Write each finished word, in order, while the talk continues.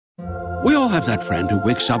We all have that friend who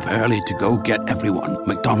wakes up early to go get everyone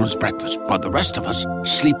McDonald's breakfast while the rest of us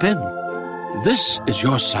sleep in. This is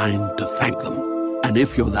your sign to thank them. And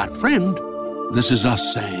if you're that friend, this is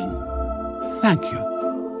us saying thank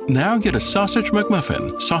you. Now get a sausage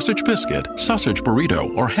McMuffin, sausage biscuit, sausage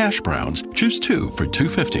burrito, or hash browns. Choose 2 for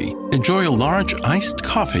 $2.50. Enjoy a large iced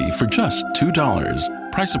coffee for just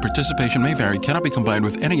 $2. Price and participation may vary. Cannot be combined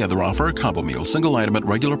with any other offer or combo meal. Single item at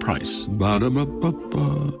regular price.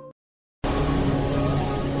 Ba-da-ba-ba-ba.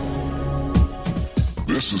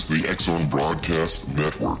 This is the X-Zone Broadcast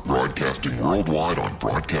Network, broadcasting worldwide on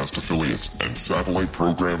broadcast affiliates and satellite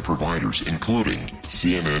program providers, including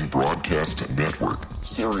CNN Broadcast Network,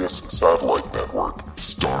 Sirius Satellite Network,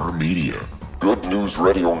 Star Media, Good News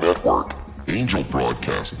Radio Network, Angel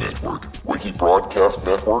Broadcast Network, Wiki Broadcast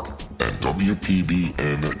Network, and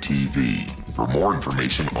WPBN TV. For more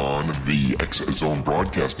information on the X-Zone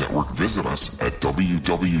Broadcast Network, visit us at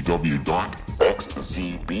www.xzbn.net.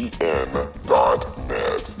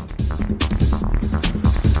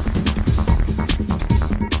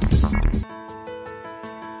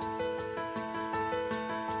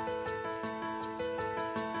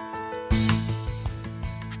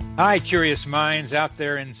 Hi, curious minds out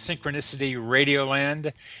there in Synchronicity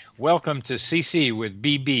Radioland. Welcome to CC with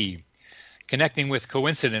BB. Connecting with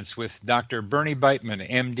Coincidence with Dr. Bernie Beitman,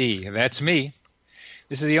 MD. That's me.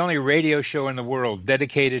 This is the only radio show in the world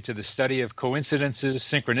dedicated to the study of coincidences,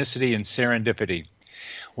 synchronicity, and serendipity.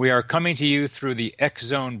 We are coming to you through the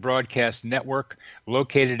X-Zone Broadcast Network,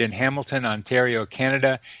 located in Hamilton, Ontario,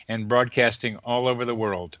 Canada, and broadcasting all over the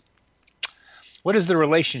world. What is the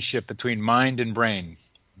relationship between mind and brain?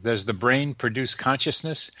 Does the brain produce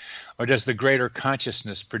consciousness, or does the greater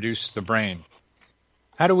consciousness produce the brain?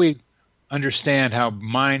 How do we understand how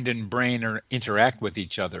mind and brain interact with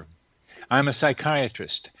each other? I'm a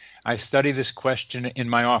psychiatrist. I study this question in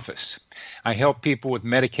my office. I help people with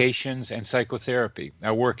medications and psychotherapy.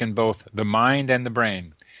 I work in both the mind and the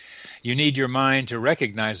brain. You need your mind to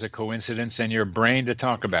recognize a coincidence and your brain to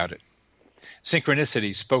talk about it.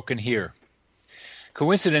 Synchronicity spoken here.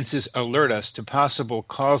 Coincidences alert us to possible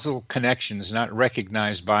causal connections not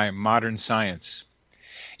recognized by modern science.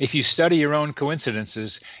 If you study your own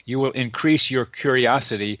coincidences, you will increase your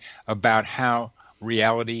curiosity about how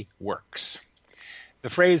reality works. The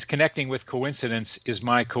phrase connecting with coincidence is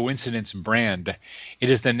my coincidence brand. It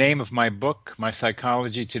is the name of my book, my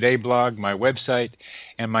Psychology Today blog, my website,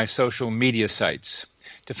 and my social media sites.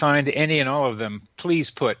 To find any and all of them, please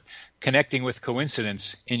put Connecting with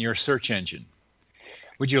Coincidence in your search engine.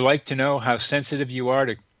 Would you like to know how sensitive you are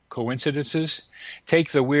to coincidences?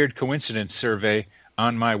 Take the Weird Coincidence Survey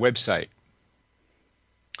on my website.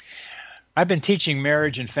 I've been teaching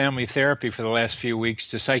marriage and family therapy for the last few weeks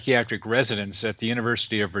to psychiatric residents at the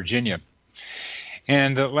University of Virginia.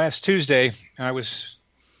 And last Tuesday, I was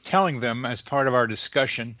telling them as part of our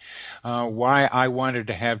discussion why I wanted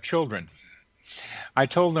to have children. I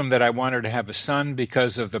told them that I wanted to have a son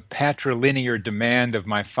because of the patrilinear demand of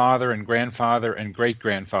my father and grandfather and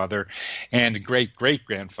great-grandfather and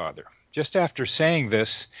great-great-grandfather. Just after saying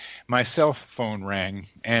this, my cell phone rang,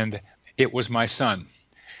 and it was my son.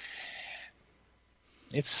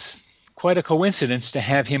 It's quite a coincidence to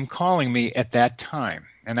have him calling me at that time.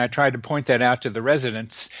 And I tried to point that out to the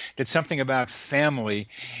residents, that something about family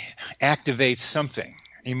activates something,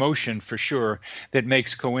 emotion for sure, that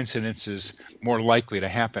makes coincidences more likely to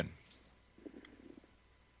happen.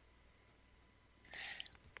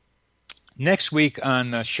 Next week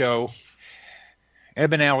on the show,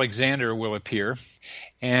 Eben Alexander will appear,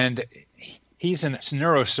 and he's a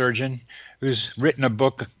neurosurgeon who's written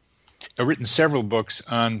several books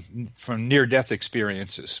from near-death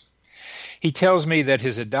experiences. He tells me that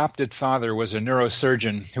his adopted father was a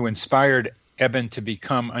neurosurgeon who inspired Eben to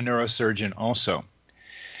become a neurosurgeon also.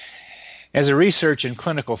 As a research and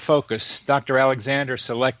clinical focus, Dr. Alexander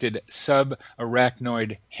selected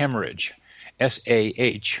subarachnoid hemorrhage,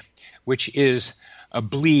 SAH, which is a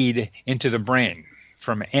bleed into the brain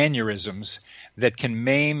from aneurysms that can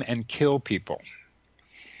maim and kill people.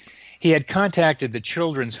 He had contacted the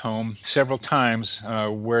children's home several times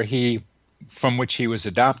from which he was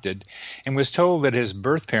adopted, and was told that his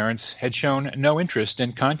birth parents had shown no interest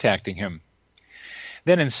in contacting him.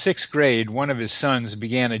 Then in 6th grade, one of his sons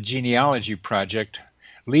began a genealogy project,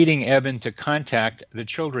 leading Eben to contact the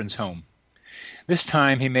children's home. This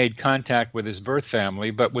time he made contact with his birth family,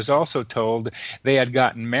 but was also told they had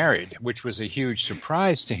gotten married, which was a huge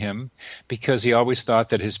surprise to him because he always thought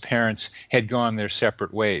that his parents had gone their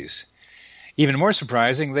separate ways. Even more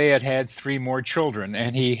surprising, they had had 3 more children,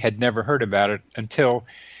 and he had never heard about it until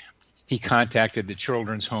he contacted the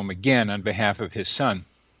children's home again on behalf of his son.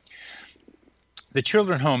 The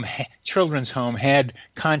children's home had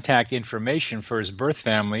contact information for his birth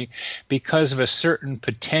family because of a certain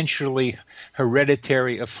potentially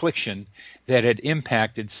hereditary affliction that had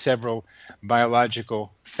impacted several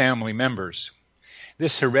biological family members.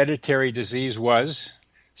 This hereditary disease was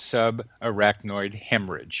subarachnoid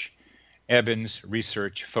hemorrhage, Eben's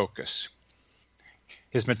research focus.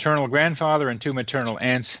 His maternal grandfather and 2 maternal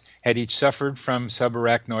aunts had each suffered from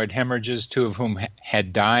subarachnoid hemorrhages, 2 of whom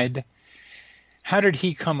had died. How did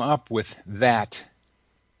he come up with that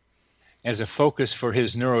as a focus for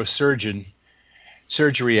his neurosurgery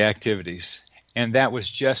activities? And that was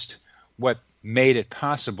just what made it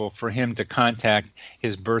possible for him to contact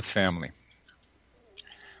his birth family.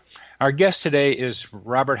 Our guest today is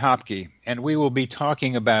Robert Hopcke, and we will be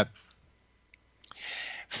talking about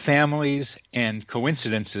families and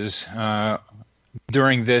coincidences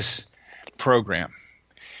during this program.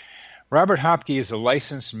 Robert Hopcke is a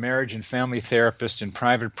licensed marriage and family therapist in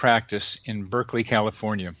private practice in Berkeley,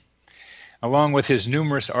 California. Along with his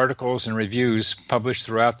numerous articles and reviews published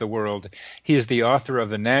throughout the world, he is the author of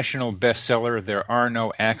the national bestseller, There Are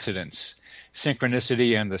No Accidents,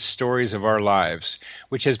 Synchronicity and the Stories of Our Lives,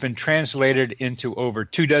 which has been translated into over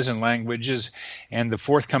 24 languages, and the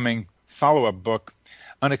forthcoming follow-up book,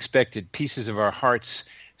 Unexpected Pieces of Our Hearts,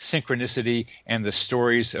 Synchronicity and the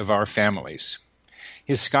Stories of Our Families.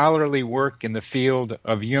 His scholarly work in the field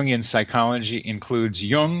of Jungian psychology includes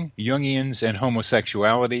Jung, Jungians and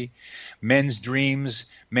homosexuality, men's dreams,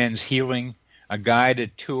 men's healing, a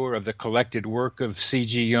guided tour of the collected work of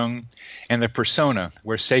C.G. Jung, and the persona,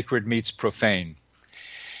 where sacred meets profane.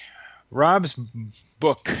 Rob's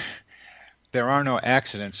book, There Are No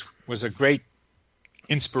Accidents, was a great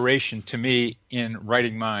inspiration to me in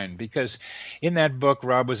writing mine, because in that book,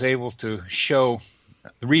 Rob was able to show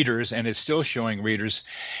readers, and is still showing readers,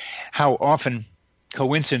 how often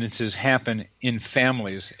coincidences happen in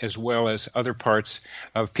families as well as other parts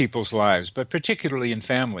of people's lives, but particularly in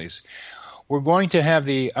families. We're going to have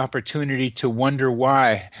the opportunity to wonder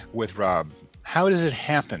why with Rob. How does it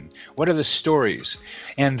happen? What are the stories?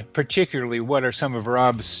 And particularly, what are some of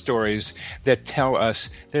Rob's stories that tell us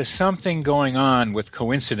there's something going on with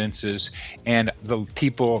coincidences and the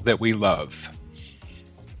people that we love?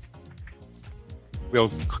 We'll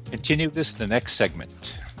continue this in the next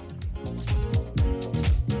segment.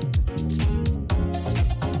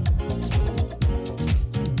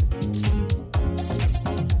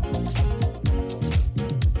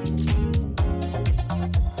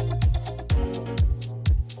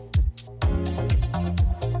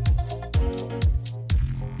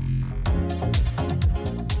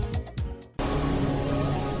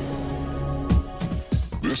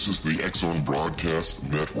 This is the X-Zone Broadcast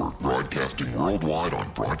Network, broadcasting worldwide on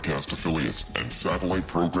broadcast affiliates and satellite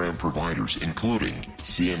program providers, including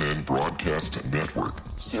CNN Broadcast Network,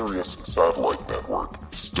 Sirius Satellite Network,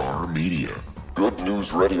 Star Media, Good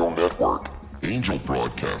News Radio Network, Angel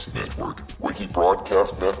Broadcast Network, Wiki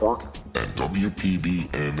Broadcast Network, and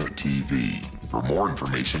WPBN TV. For more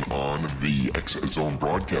information on the X-Zone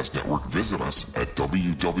Broadcast Network, visit us at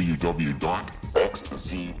www.xzbn.net.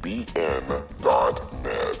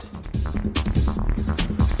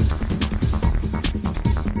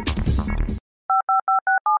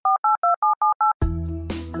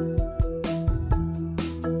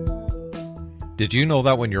 Did you know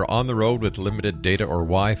that when you're on the road with limited data or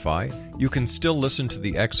Wi-Fi, you can still listen to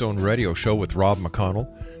the X-Zone Radio Show with Rob McConnell,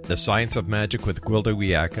 The Science of Magic with Gwilda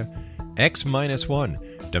Wiyaka,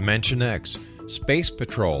 X-1, Dimension X, Space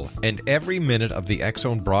Patrol, and every minute of the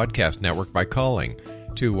X-Zone Broadcast Network by calling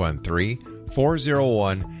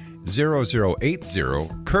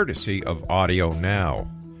 213-401-0080, courtesy of Audio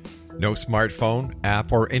Now. No smartphone,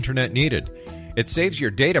 app, or internet needed. It saves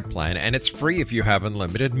your data plan, and it's free if you have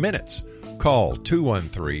unlimited minutes. Call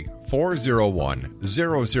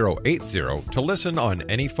 213-401-0080 to listen on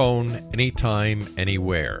any phone, anytime,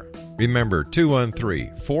 anywhere. Remember,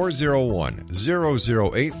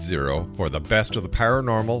 213-401-0080 for the best of the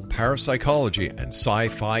paranormal, parapsychology, and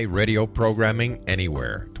sci-fi radio programming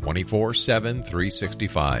anywhere, 24/7,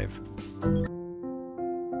 365.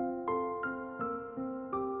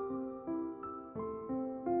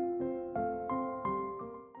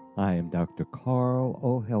 I am Dr. Carl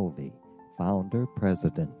O'Helvey, founder,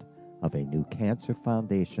 president of a new cancer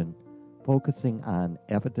foundation focusing on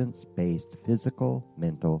evidence-based physical,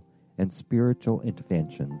 mental, and spiritual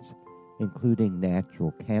interventions, including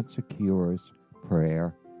natural cancer cures,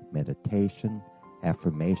 prayer, meditation,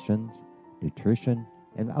 affirmations, nutrition,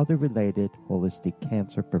 and other related holistic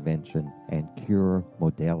cancer prevention and cure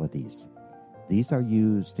modalities. These are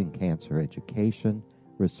used in cancer education,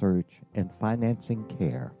 research, and financing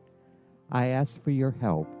care. I ask for your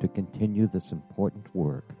help to continue this important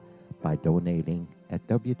work by donating at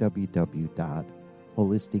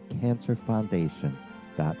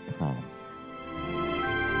www.holisticcancerfoundation.com.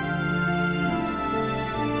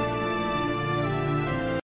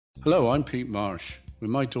 Hello, I'm Pete Marsh. With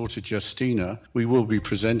my daughter Justina, we will be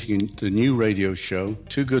presenting the new radio show,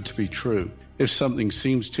 Too Good to Be True. If something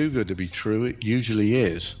seems too good to be true, it usually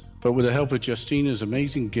is. But with the help of Justina's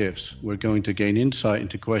amazing gifts, we're going to gain insight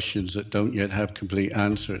into questions that don't yet have complete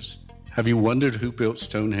answers. Have you wondered who built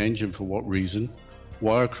Stonehenge and for what reason?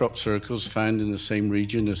 Why are crop circles found in the same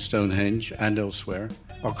region as Stonehenge and elsewhere?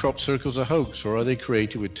 Are crop circles a hoax, or are they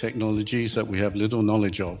created with technologies that we have little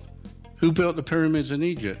knowledge of? Who built the pyramids in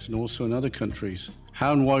Egypt and also in other countries?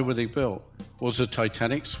 How and why were they built? Was the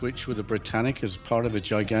Titanic switched with the Britannic as part of a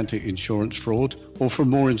gigantic insurance fraud, or for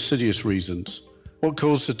more insidious reasons? What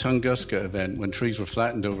caused the Tunguska event when trees were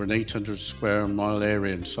flattened over an 800 square mile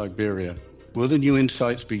area in Siberia? Will the new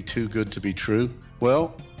insights be too good to be true?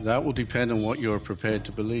 Well, that will depend on what you are prepared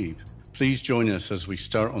to believe. Please join us as we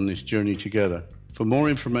start on this journey together. For more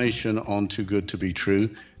information on Too Good to Be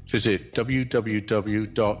True, visit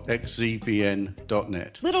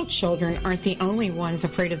www.xzbn.net. Little children aren't the only ones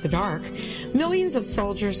afraid of the dark. Millions of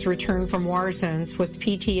soldiers return from war zones with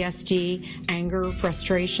PTSD, anger,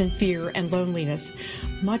 frustration, fear, and loneliness,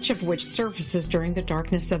 much of which surfaces during the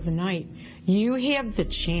darkness of the night. You have the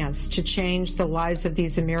chance to change the lives of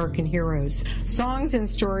these American heroes. Songs and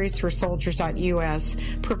Stories for Soldiers.us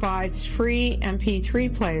provides free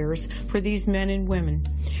MP3 players for these men and women.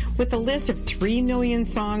 With a list of 3 million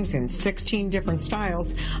songs in 16 different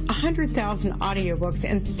styles, 100,000 audiobooks,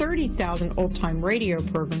 and 30,000 old-time radio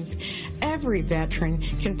programs, every veteran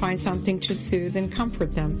can find something to soothe and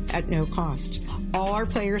comfort them at no cost. All our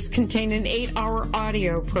players contain an 8-hour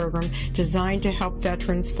audio program designed to help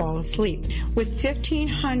veterans fall asleep. With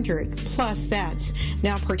 1,500 plus vets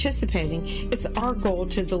now participating, it's our goal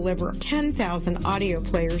to deliver 10,000 audio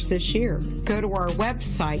players this year. Go to our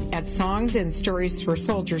website at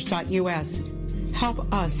songsandstoriesforsoldiers.us.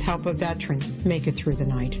 Help us help a veteran make it through the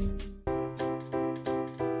night.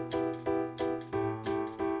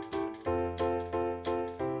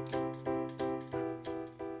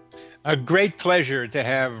 A great pleasure to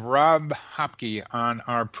have Rob Hopcke on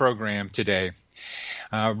our program today.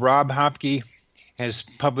 Rob Hopcke has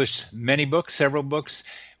published many books, several books,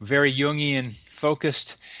 very Jungian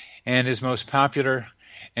focused, and his most popular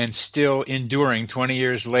and still enduring 20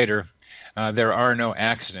 years later, There Are No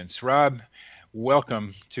Accidents. Rob,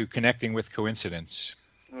 welcome to Connecting with Coincidence.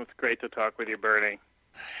 Well, it's great to talk with you, Bernie.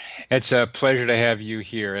 It's a pleasure to have you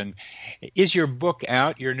here. And is your book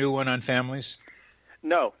out, your new one on families?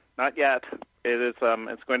 No, not yet. It is.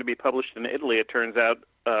 It's going to be published in Italy, it turns out,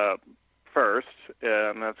 first,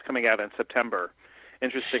 and that's coming out in September.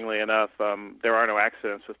 Interestingly enough, There Are No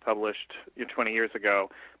Accidents was published 20 years ago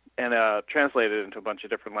and translated into a bunch of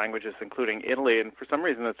different languages, including Italy. And for some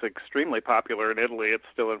reason, it's extremely popular in Italy. It's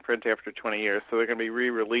still in print after 20 years. So they're going to be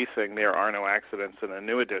re-releasing There Are No Accidents in a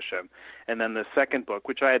new edition. And then the second book,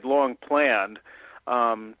 which I had long planned,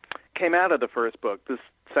 came out of the first book. This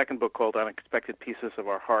second book, called Unexpected Pieces of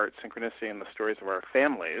Our Heart, Synchronicity and the Stories of Our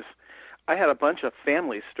Families. I had a bunch of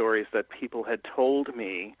family stories that people had told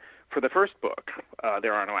me for the first book,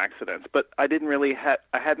 There Are No Accidents, but I hadn't really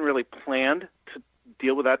planned to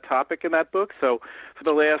deal with that topic in that book. So for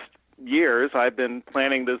the last years, I've been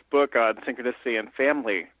planning this book on synchronicity and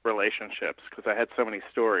family relationships because I had so many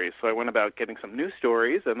stories. So I went about getting some new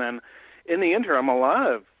stories, and then in the interim, a lot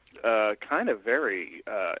of kind of very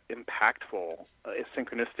impactful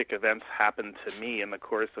synchronistic events happened to me in the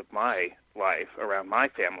course of my life around my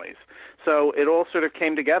families. So it all sort of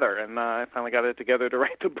came together, and I finally got it together to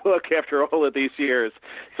write the book after all of these years.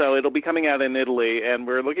 So it'll be coming out in Italy, and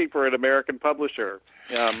we're looking for an American publisher.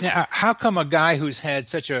 Now, how come a guy who's had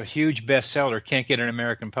such a huge bestseller can't get an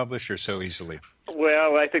American publisher so easily?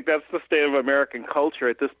 Well, I think that's the state of American culture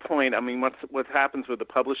at this point. I mean, what happens with the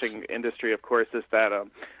publishing industry, of course, is that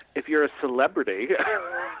if you're a celebrity,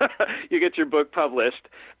 you get your book published,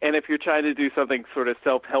 and if you're trying to do something sort of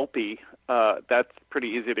self-helpy, that's pretty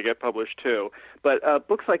easy to get published too. But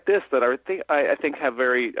books like this that I think have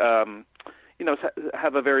very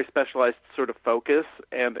have a very specialized sort of focus,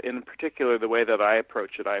 and in particular the way that I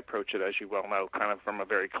approach it, as you well know, kind of from a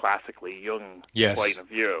very classically Jung point of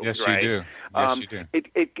view. Yes, right? you do. Yes, you do.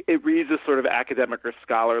 It reads as sort of academic or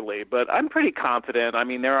scholarly, but I'm pretty confident. I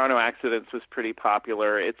mean, There Are No Accidents was pretty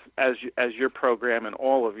popular. It's as your program and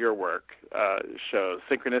all of your work shows,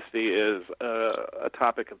 synchronicity is a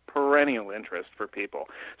topic of perennial interest for people.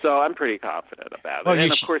 So I'm pretty confident about it. Well,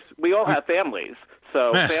 and of course, we all have families.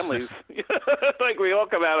 So families, like we all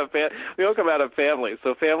come out of families.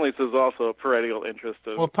 So families is also a perennial interest.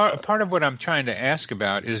 Well, part of what I'm trying to ask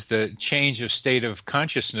about is the change of state of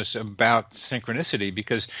consciousness about synchronicity,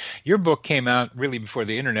 because your book came out really before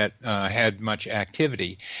the internet had much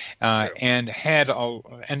activity, and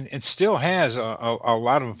it still has a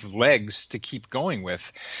lot of legs to keep going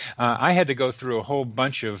with. I had to go through a whole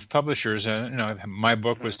bunch of publishers. My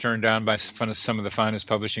book was turned down by some of the finest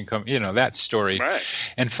publishing companies. That story. Right.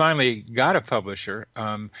 And finally got a publisher,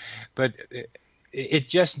 but it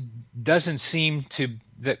just doesn't seem to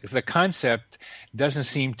the concept doesn't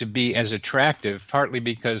seem to be as attractive, partly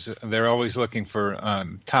because they're always looking for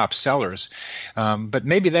top sellers. But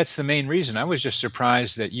maybe that's the main reason. I was just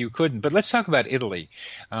surprised that you couldn't. But let's talk about Italy.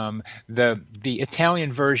 The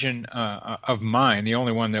Italian version of mine, the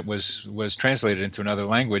only one that was translated into another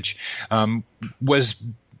language, was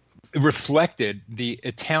reflected the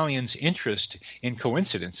Italians' interest in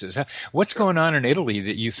coincidences. What's going on in Italy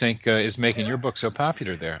that you think is making your book so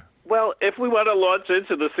popular there? Well, if we want to launch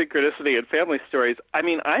into the synchronicity and family stories,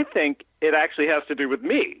 I think it actually has to do with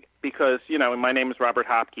me because, my name is Robert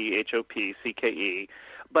Hopcke, Hopcke,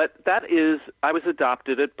 but I was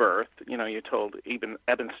adopted at birth. You told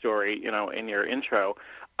Eben's story, in your intro.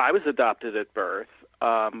 I was adopted at birth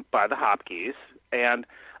by the Hopkes, and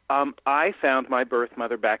I found my birth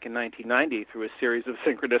mother back in 1990 through a series of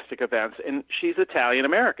synchronistic events, and she's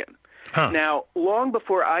Italian-American. Huh. Now, long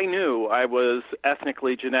before I knew I was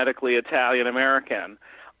ethnically, genetically Italian-American,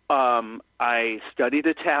 I studied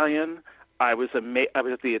Italian. I was an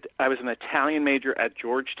Italian major at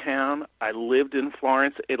Georgetown. I lived in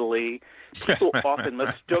Florence, Italy. People often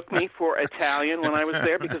mistook me for Italian when I was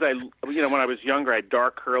there because when I was younger, I had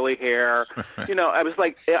dark curly hair. I was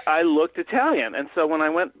like, I looked Italian. And so when I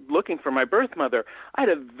went looking for my birth mother, I had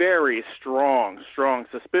a very strong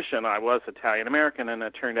suspicion I was Italian-American, and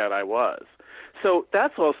it turned out I was. So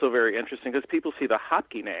that's also very interesting because people see the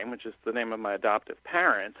Hopcke name, which is the name of my adoptive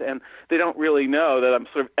parents, and they don't really know that I'm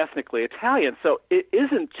sort of ethnically Italian. So it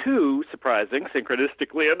isn't too surprising,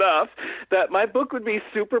 synchronistically enough, that my book would be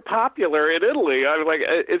super popular in Italy. I'm like,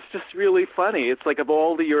 it's just really funny. It's like of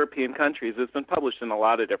all the European countries, it's been published in a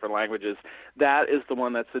lot of different languages. That is the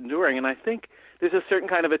one that's enduring, and I think there's a certain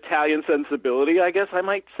kind of Italian sensibility, I guess I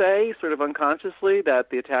might say, sort of unconsciously, that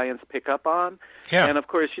the Italians pick up on. Yeah. And, of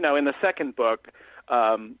course, in the second book,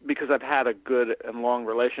 because I've had a good and long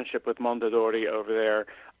relationship with Mondadori over there,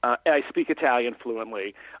 I speak Italian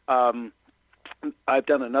fluently. I've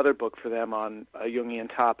done another book for them on a Jungian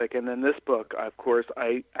topic, and then this book, of course,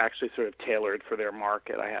 I actually sort of tailored for their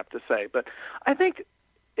market, I have to say. But I think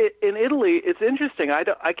in Italy, it's interesting.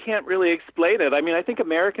 I can't really explain it. I mean, I think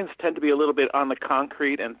Americans tend to be a little bit on the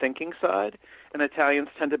concrete and thinking side, and Italians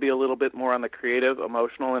tend to be a little bit more on the creative,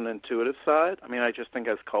 emotional, and intuitive side. I mean, I just think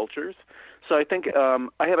as cultures. So I think I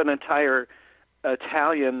have an entire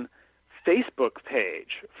Italian Facebook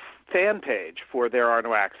fan page for There Are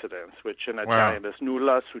No Accidents, which in Italian is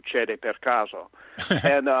Nulla succede per caso.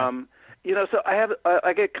 And so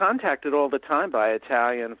I get contacted all the time by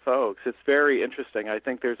Italian folks. It's very interesting. I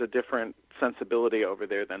think there's a different sensibility over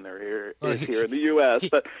there than there is here in the U.S.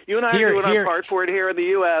 But you and I are doing our part for it here in the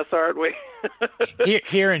U.S., aren't we?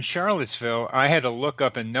 Here in Charlottesville, I had to look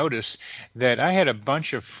up and notice that I had a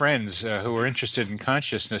bunch of friends who were interested in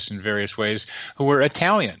consciousness in various ways who were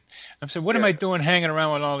Italian. I said, what am I doing hanging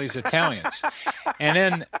around with all these Italians?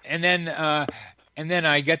 And then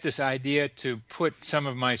I get this idea to put some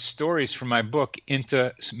of my stories from my book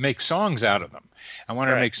make songs out of them. I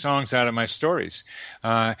wanted to make songs out of my stories.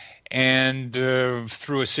 And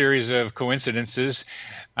through a series of coincidences,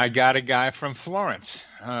 I got a guy from Florence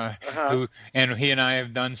he and I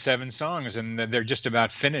have done 7 songs, and they're just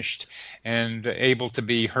about finished and able to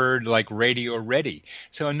be heard like radio ready.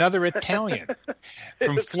 So another Italian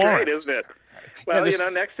from it's Florence. Great, isn't it? Well,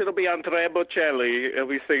 next it'll be Andrea Bocelli. He'll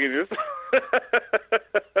be singing this.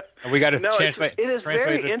 We got to translate. It is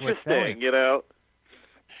very interesting, Yeah,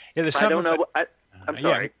 there's I don't know. I'm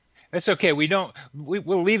sorry. Yeah, that's okay. We'll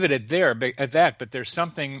leave it at that. But there's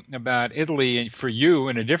something about Italy for you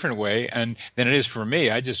in a different way, than it is for me.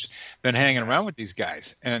 I just been hanging around with these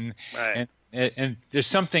guys, and there's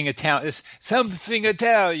something Italian. There's something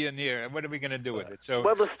Italian here. What are we going to do with it? So,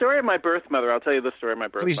 well, the story of my birth mother. I'll tell you the story of my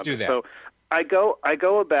birth mother. Please do that. So, I go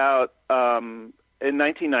about in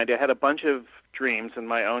 1990. I had a bunch of dreams in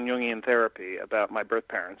my own Jungian therapy about my birth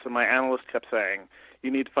parents, and my analyst kept saying, you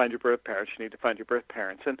need to find your birth parents, you need to find your birth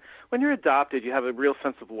parents. And when you're adopted, you have a real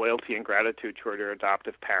sense of loyalty and gratitude toward your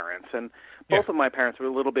adoptive parents. And both of my parents were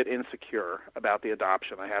a little bit insecure about the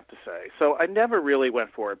adoption, I have to say. So I never really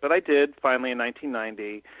went for it, but I did finally in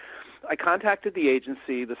 1990. I contacted the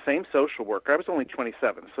agency, the same social worker. I was only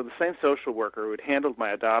 27, so the same social worker who had handled my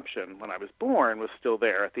adoption when I was born was still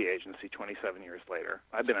there at the agency 27 years later.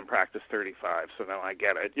 I've been in practice 35, so now I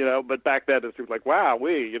get it, But back then it was like, wow,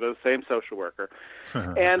 the same social worker.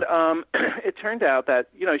 And it turned out that,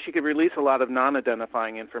 she could release a lot of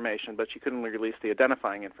non-identifying information, but she couldn't release the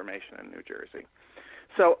identifying information in New Jersey.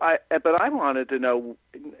 So I wanted to know,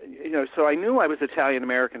 so I knew I was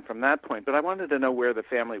Italian-American from that point, but I wanted to know where the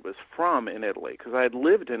family was from in Italy, because I had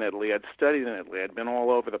lived in Italy, I'd studied in Italy, I'd been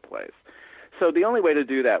all over the place. So the only way to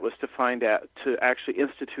do that was to actually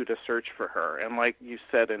institute a search for her. And like you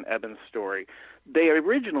said in Eben's story, they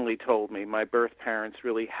originally told me my birth parents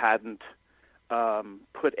really hadn't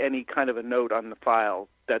put any kind of a note on the file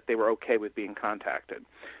that they were okay with being contacted.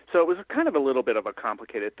 So it was kind of a little bit of a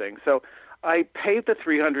complicated thing. So I paid the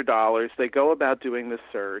 $300. They go about doing the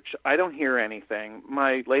search. I don't hear anything.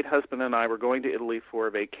 My late husband and I were going to Italy for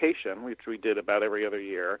a vacation, which we did about every other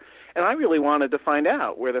year, and I really wanted to find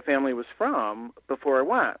out where the family was from before I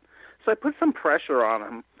went. So I put some pressure on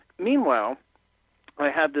him. Meanwhile, I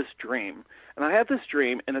had this dream, and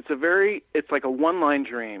it's like a one-line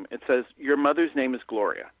dream. It says, your mother's name is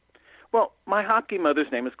Gloria. Well, my Hopcke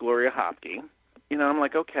mother's name is Gloria Hopcke. I'm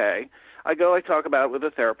like, okay. I talk about it with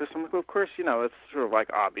a therapist. I'm like, well, of course, it's sort of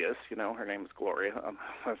like obvious, her name is Gloria.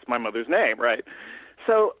 That's my mother's name, right?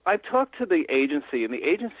 So I talked to the agency, and the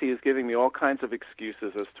agency is giving me all kinds of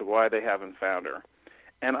excuses as to why they haven't found her.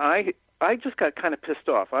 And I just got kind of pissed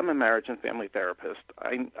off. I'm a marriage and family therapist.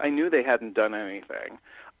 I knew they hadn't done anything.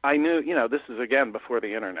 I knew, this is, again, before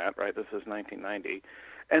the Internet, right? This is 1990.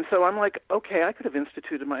 And so I'm like, okay, I could have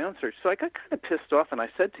instituted my own search. So I got kind of pissed off, and I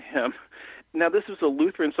said to him, now this was a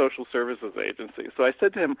Lutheran social services agency, so I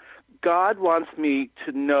said to him, God wants me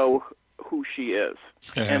to know who she is.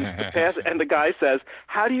 And the guy says,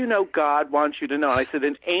 how do you know God wants you to know? And I said,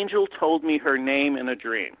 an angel told me her name in a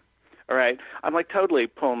dream. All right? I'm like totally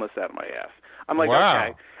pulling this out of my ass. I'm like, wow.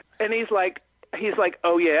 Okay. And he's like,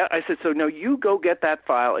 oh, yeah? I said, so no, you go get that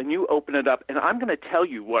file and you open it up, and I'm going to tell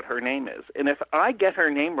you what her name is. And if I get her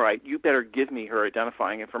name right, you better give me her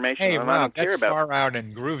identifying information. Hey, wow, that's far out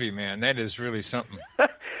and groovy, man. That is really something.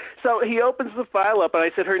 So he opens the file up, and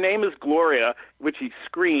I said, her name is Gloria, which he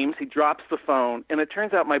screams. He drops the phone, and it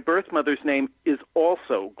turns out my birth mother's name is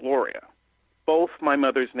also Gloria. Both my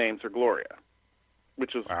mother's names are Gloria,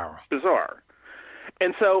 which is bizarre.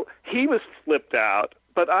 And so he was flipped out.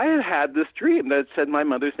 But I had this dream that said my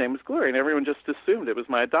mother's name was Gloria, and everyone just assumed it was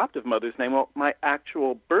my adoptive mother's name. Well, my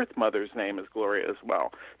actual birth mother's name is Gloria as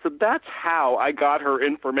well. So that's how I got her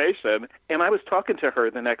information, and I was talking to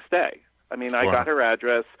her the next day. I mean, I got her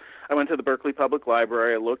address. I went to the Berkeley Public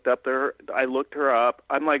Library. I looked her up.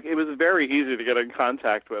 I'm like, it was very easy to get in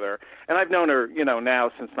contact with her. And I've known her, now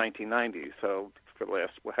since 1990, so for the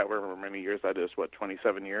last however many years that is,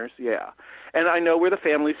 27 years? Yeah. And I know where the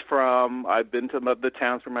family's from. I've been to the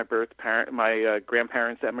towns where my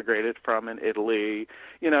grandparents emigrated from in Italy.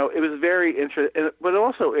 It was very interesting, but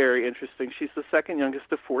also very interesting. She's the second youngest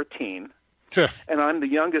of 14, and I'm the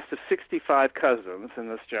youngest of 65 cousins in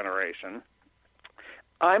this generation.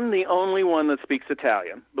 I'm the only one that speaks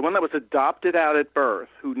Italian, the one that was adopted out at birth,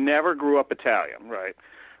 who never grew up Italian, right?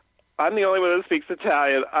 I'm the only one that speaks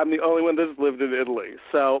Italian. I'm the only one that's lived in Italy.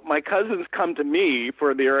 So my cousins come to me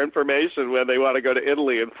for their information when they want to go to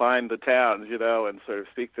Italy and find the towns, and sort of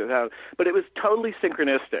speak to the towns. But it was totally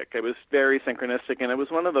synchronistic. It was very synchronistic, and it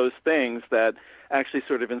was one of those things that actually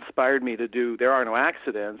sort of inspired me to do There Are No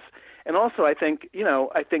Accidents. And also, I think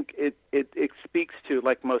it speaks to,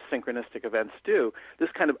 like most synchronistic events do, this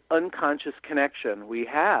kind of unconscious connection we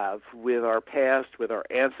have with our past, with our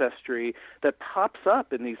ancestry, that pops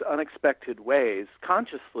up in these unexpected ways,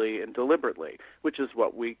 consciously and deliberately, which is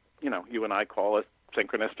what we, you and I call a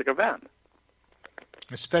synchronistic event.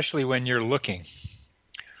 Especially when you're looking.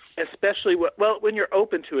 Especially, when you're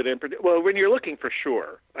open to it. When you're looking, for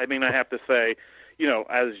sure. I mean, I have to say,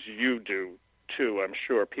 as you do, too, I'm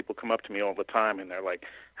sure people come up to me all the time and they're like,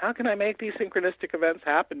 how can I make these synchronistic events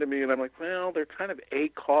happen to me? And I'm like, well, they're kind of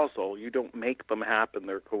acausal. You don't make them happen.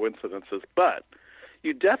 They're coincidences. But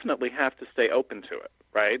you definitely have to stay open to it,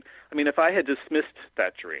 right? I mean, if I had dismissed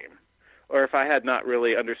that dream, or if I had not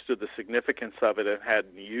really understood the significance of it and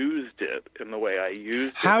hadn't used it in the way I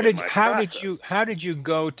used it, how did you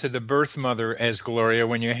go to the birth mother as Gloria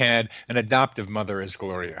when you had an adoptive mother as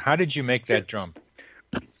Gloria? How did you make that jump?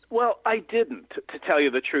 Well, I didn't, to tell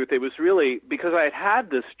you the truth. It was really because I had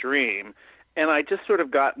this dream, and I just sort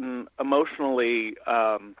of gotten emotionally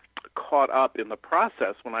caught up in the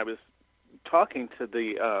process when I was talking to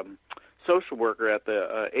the social worker at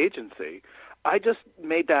the agency. I just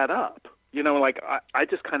made that up. like I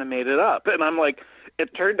just kind of made it up. And I'm like,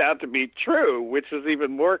 it turned out to be true, which is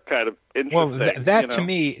even more kind of interesting. Well, that to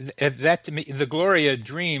me, the Gloria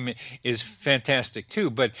dream is fantastic too.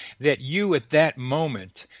 But that you at that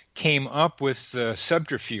moment came up with the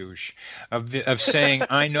subterfuge of saying,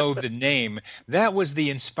 "I know the name." That was the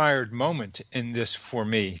inspired moment in this for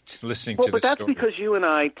me, listening to the story. But that's because you and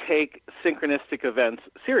I take synchronistic events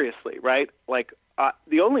seriously, right? Like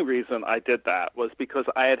the only reason I did that was because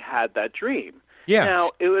I had that dream. Yeah. Now,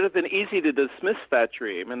 it would have been easy to dismiss that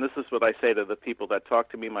dream, and this is what I say to the people that talk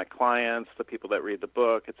to me, my clients, the people that read the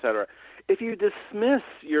book, etc. If you dismiss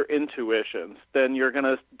your intuitions, then you're going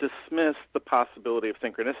to dismiss the possibility of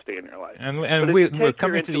synchronicity in your life. And we're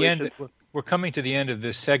coming to the end. We're coming to the end of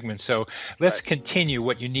this segment, so let's continue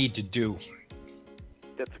what you need to do.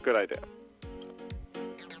 That's a good idea.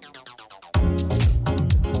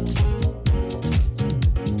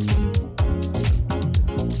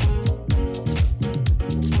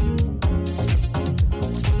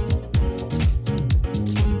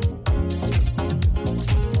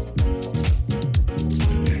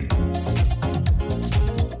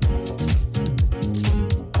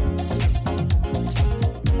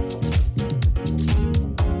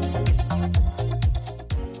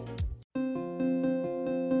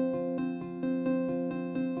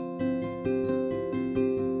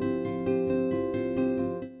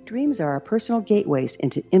 Dreams are our personal gateways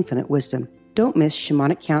into infinite wisdom. Don't miss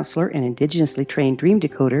shamanic counselor and indigenously trained dream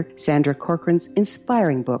decoder Sandra Corcoran's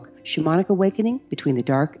inspiring book, Shamanic Awakening Between the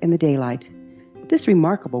Dark and the Daylight. This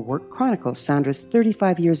remarkable work chronicles Sandra's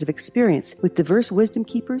 35 years of experience with diverse wisdom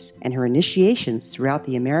keepers and her initiations throughout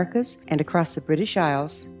the Americas and across the British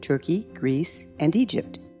Isles, Turkey, Greece, and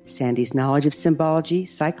Egypt. Sandy's knowledge of symbology,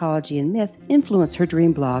 psychology, and myth influence her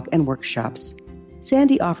dream blog and workshops.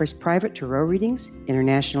 Sandy offers private tarot readings,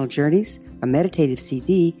 international journeys, a meditative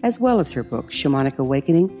CD, as well as her book, Shamanic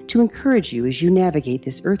Awakening, to encourage you as you navigate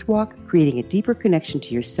this earth walk, creating a deeper connection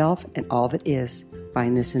to yourself and all that is.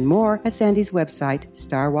 Find this and more at Sandy's website,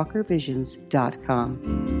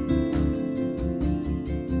 starwalkervisions.com.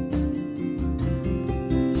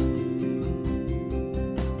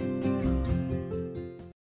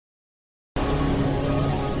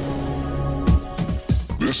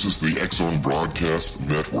 This is the X-Zone Broadcast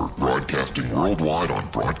Network, broadcasting worldwide on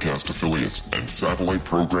broadcast affiliates and satellite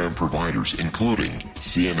program providers, including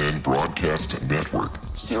CNN Broadcast Network,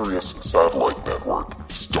 Sirius Satellite Network,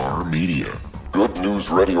 Star Media, Good News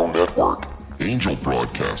Radio Network, Angel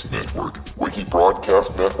Broadcast Network, Wiki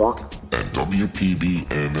Broadcast Network, and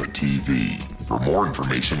WPBN TV. For more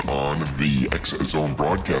information on the X-Zone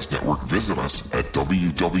Broadcast Network, visit us at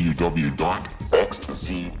www.xzbn.net.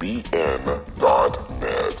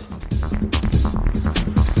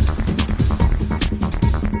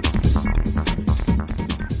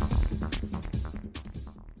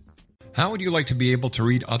 How would you like to be able to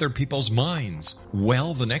read other people's minds?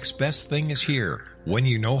 Well, the next best thing is here. When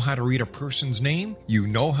you know how to read a person's name, you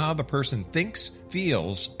know how the person thinks,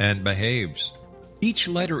 feels, and behaves. Each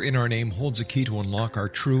letter in our name holds a key to unlock our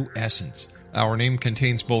true essence. Our name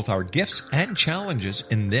contains both our gifts and challenges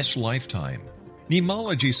in this lifetime.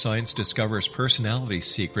 Mnemology science discovers personality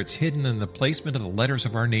secrets hidden in the placement of the letters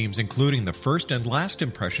of our names, including the first and last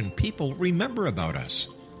impression people remember about us.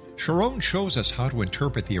 Sharon shows us how to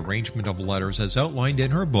interpret the arrangement of letters as outlined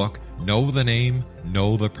in her book, Know the Name,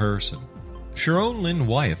 Know the Person. Sharon Lynn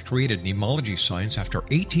Wyeth created mnemology science after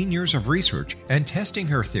 18 years of research and testing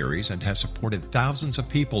her theories, and has supported thousands of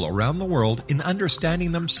people around the world in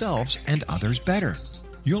understanding themselves and others better.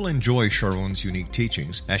 You'll enjoy Sharon's unique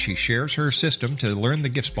teachings as she shares her system to learn the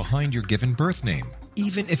gifts behind your given birth name.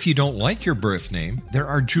 Even if you don't like your birth name, there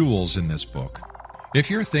are jewels in this book. If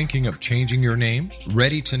you're thinking of changing your name,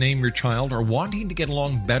 ready to name your child, or wanting to get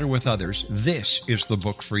along better with others, this is the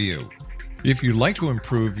book for you. If you'd like to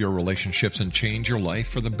improve your relationships and change your life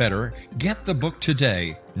for the better, get the book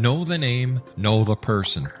today, Know the Name, Know the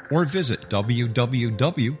Person, or visit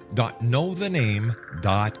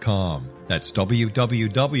www.knowthename.com. That's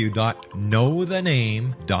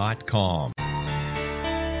www.knowthename.com.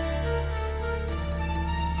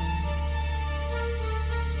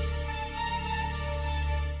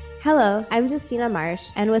 Hello, I'm Justina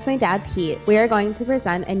Marsh, and with my dad Pete, we are going to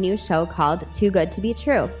present a new show called Too Good to Be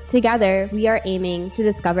True. Together, we are aiming to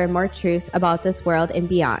discover more truths about this world and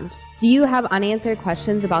beyond. Do you have unanswered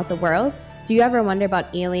questions about the world? Do you ever wonder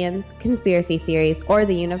about aliens, conspiracy theories, or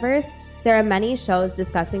the universe? There are many shows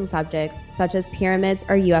discussing subjects such as pyramids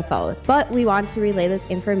or UFOs, but we want to relay this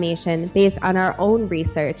information based on our own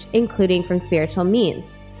research, including from spiritual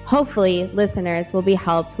means. Hopefully, listeners will be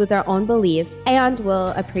helped with their own beliefs and will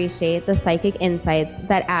appreciate the psychic insights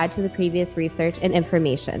that add to the previous research and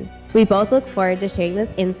information. We both look forward to sharing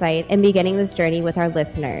this insight and beginning this journey with our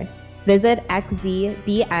listeners. Visit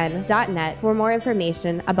xzbn.net for more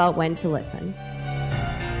information about when to listen.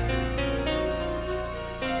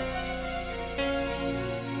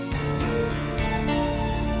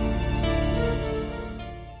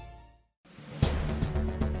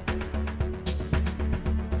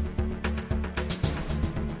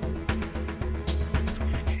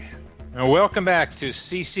 Welcome back to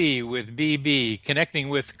CC with BB, Connecting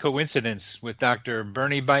with Coincidence with Dr.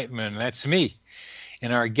 Bernie Beitman. That's me.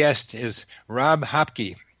 And our guest is Rob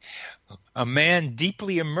Hopcke, a man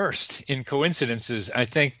deeply immersed in coincidences, I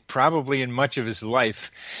think probably in much of his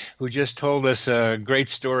life, who just told us a great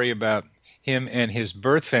story about him and his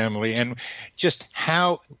birth family. And just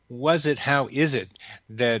how is it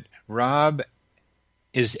that Rob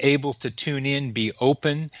is able to tune in, be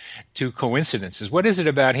open to coincidences? What is it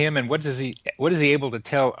about him, and what is he able to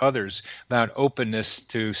tell others about openness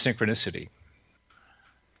to synchronicity?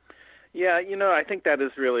 Yeah, I think that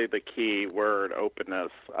is really the key word,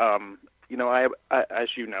 openness. I've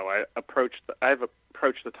approached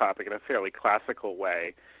the topic in a fairly classical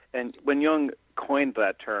way, and when Jung coined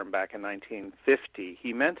that term back in 1950,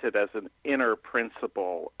 he meant it as an inner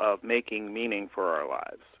principle of making meaning for our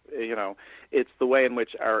lives. It's the way in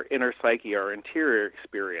which our inner psyche, our interior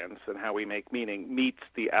experience, and how we make meaning meets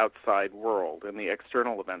the outside world and the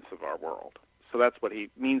external events of our world. So that's what he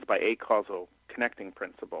means by a causal connecting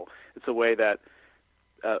principle. It's a way that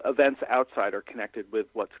events outside are connected with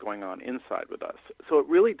what's going on inside with us. So it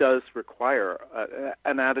really does require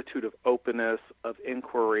an attitude of openness, of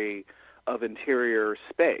inquiry, of interior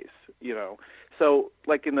space, So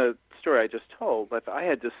like in the story I just told, if I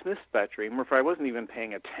had dismissed that dream, or if I wasn't even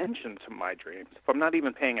paying attention to my dreams, if I'm not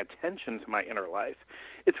even paying attention to my inner life,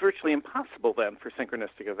 it's virtually impossible then for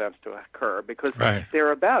synchronistic events to occur, because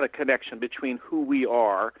they're about a connection between who we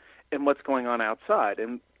are and what's going on outside.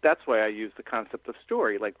 And that's why I use the concept of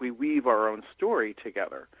story, like we weave our own story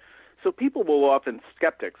together. So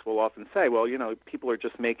skeptics will often say, well, people are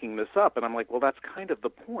just making this up. And I'm like, well, that's kind of the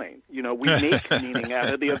point. We make meaning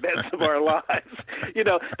out of the events of our lives.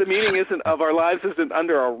 The meaning of our lives isn't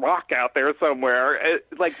under a rock out there somewhere.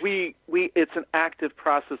 It's an active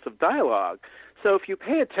process of dialogue. So if you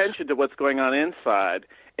pay attention to what's going on inside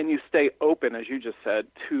and you stay open, as you just said,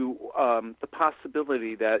 to the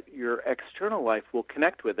possibility that your external life will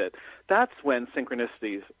connect with it, that's when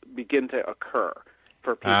synchronicities begin to occur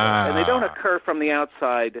for people. And they don't occur from the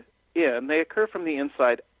outside in, they occur from the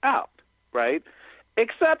inside out, right?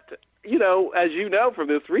 Except, as you know from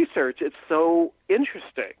this research, it's so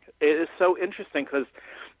interesting. It is so interesting because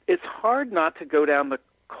it's hard not to go down the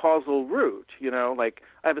causal route. I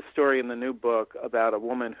have a story in the new book about a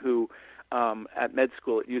woman who, at med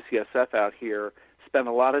school at UCSF out here, spent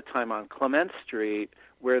a lot of time on Clement Street,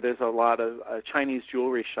 where there's a lot of Chinese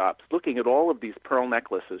jewelry shops, looking at all of these pearl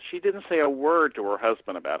necklaces. She didn't say a word to her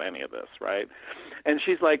husband about any of this, right? And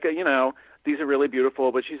she's like, these are really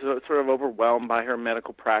beautiful, but she's sort of overwhelmed by her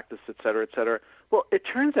medical practice, et cetera, et cetera. Well, it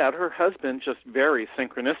turns out her husband just very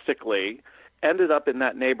synchronistically ended up in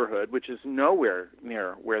that neighborhood, which is nowhere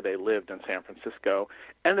near where they lived in San Francisco,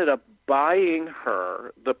 ended up buying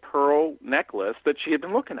her the pearl necklace that she had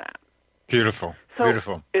been looking at. Beautiful. So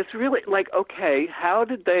beautiful. It's really okay, how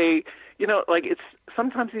did they, it's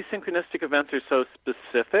sometimes these synchronistic events are so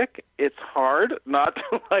specific, it's hard not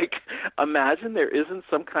to imagine there isn't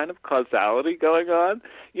some kind of causality going on.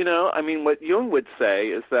 What Jung would say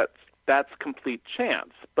is that that's complete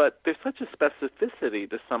chance, but there's such a specificity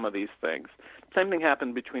to some of these things. Same thing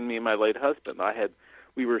happened between me and my late husband.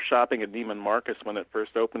 We were shopping at Neiman Marcus when it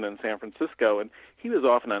first opened in San Francisco, and he was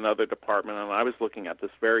off in another department, and I was looking at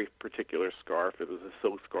this very particular scarf. It was a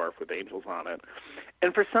silk scarf with angels on it.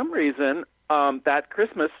 And for some reason, that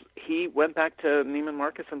Christmas, he went back to Neiman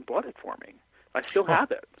Marcus and bought it for me. I still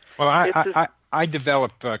have it. Well, I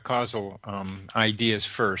develop causal ideas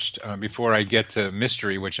first before I get to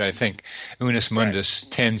mystery, which I think Unus Mundus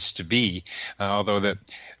tends to be, although that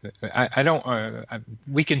I don't.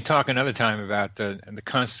 We can talk another time about the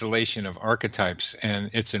constellation of archetypes and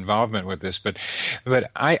its involvement with this, but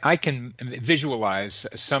I can visualize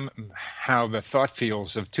somehow the thought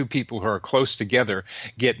fields of two people who are close together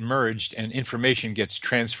get merged and information gets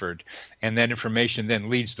transferred, and that information then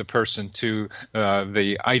leads the person to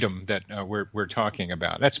the item that we're talking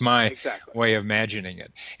about. That's my way of imagining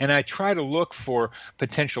it, and I try to look for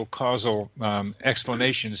potential causal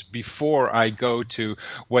explanations before I go to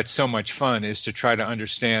what's so much fun is to try to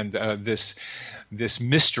understand this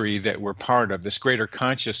mystery that we're part of, this greater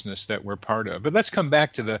consciousness that we're part of. But let's come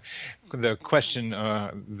back to the question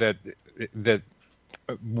that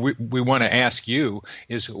we want to ask you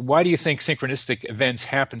is, why do you think synchronistic events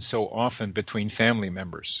happen so often between family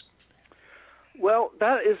members? Well,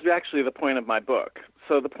 that is actually the point of my book.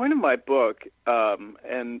 So the point of my book,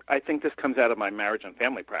 and I think this comes out of my marriage and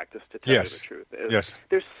family practice, to tell you the truth, is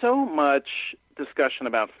there's so much discussion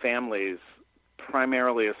about families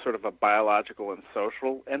primarily as sort of a biological and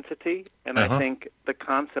social entity, and I think the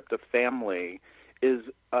concept of family is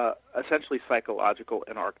essentially psychological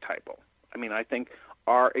and archetypal. I mean, I think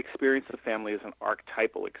our experience of family is an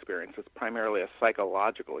archetypal experience. It's primarily a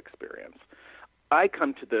psychological experience. I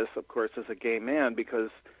come to this, of course, as a gay man because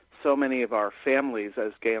so many of our families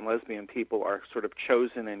as gay and lesbian people are sort of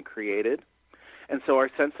chosen and created. And so our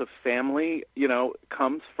sense of family,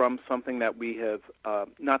 comes from something that we have,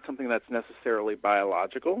 not something that's necessarily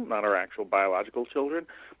biological, not our actual biological children,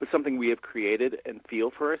 but something we have created and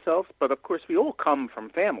feel for ourselves. But of course, we all come from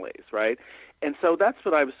families, right? And so that's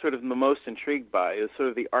what I was sort of the most intrigued by, is sort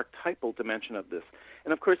of the archetypal dimension of this.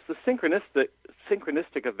 And of course, the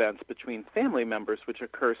synchronistic events between family members, which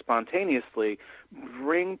occur spontaneously,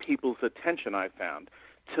 bring people's attention, I found,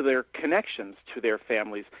 to their connections to their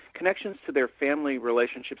families, connections to their family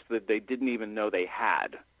relationships that they didn't even know they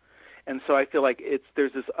had. And so I feel like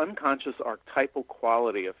there's this unconscious archetypal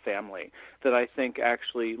quality of family that I think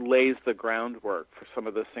actually lays the groundwork for some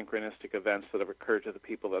of the synchronistic events that have occurred to the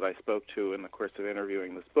people that I spoke to in the course of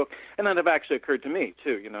interviewing this book, and that have actually occurred to me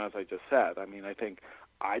too, as I just said. I mean, I think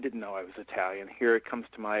I didn't know I was Italian. Here it comes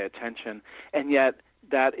to my attention, and yet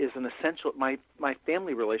that is an essential, my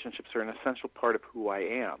family relationships are an essential part of who I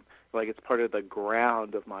am. Like, it's part of the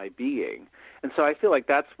ground of my being. And so I feel like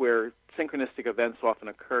that's where synchronistic events often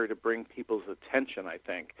occur, to bring people's attention, I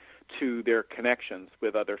think, to their connections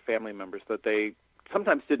with other family members that they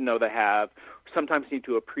sometimes didn't know they have, sometimes need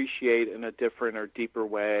to appreciate in a different or deeper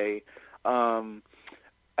way.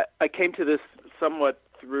 I came to this somewhat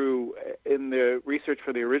through, in the research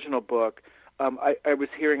for the original book, I was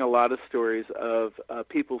hearing a lot of stories of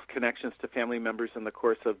people's connections to family members in the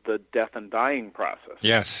course of the death and dying process.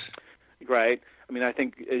 Yes. Right? I mean, I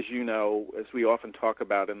think, as you know, as we often talk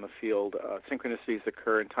about in the field, synchronicities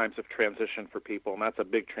occur in times of transition for people, and that's a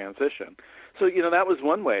big transition. So, that was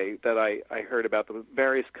one way that I heard about the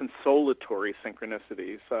various consolatory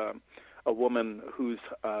synchronicities. A woman whose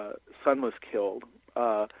son was killed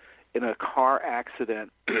in a car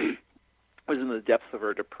accident was in the depths of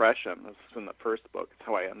her depression. This is in the first book. It's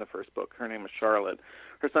how I end the first book. Her name was Charlotte.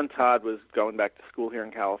 Her son Todd was going back to school here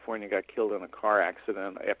in California, got killed in a car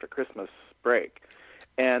accident after Christmas break.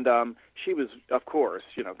 And she was, of course,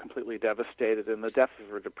 completely devastated. In the depths of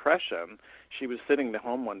her depression, she was sitting at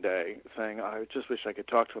home one day saying, I just wish I could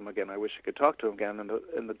talk to him again. I wish I could talk to him again.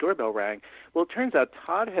 And the doorbell rang. Well, it turns out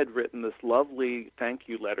Todd had written this lovely thank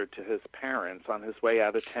you letter to his parents on his way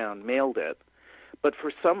out of town, mailed it. But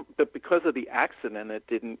because of the accident, it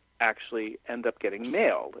didn't actually end up getting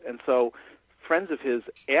mailed. And so friends of his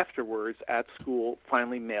afterwards at school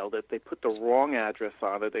finally mailed it. They put the wrong address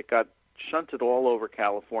on it. It got shunted all over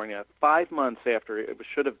California. 5 months after it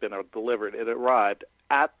should have been delivered, it arrived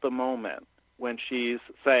at the moment when she's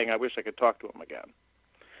saying, I wish I could talk to him again.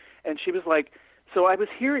 And she was like, so I was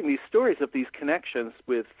hearing these stories of these connections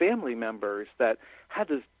with family members that had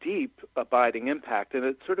this deep, abiding impact, and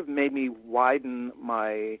it sort of made me widen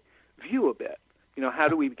my view a bit. How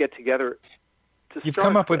do we get together to You've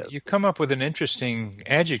come up with an interesting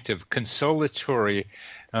adjective, consolatory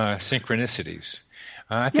synchronicities.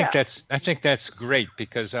 I think that's great,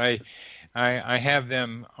 because I have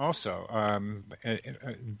them also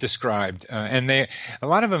described, and a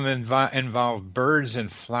lot of them involve birds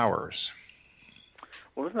and flowers.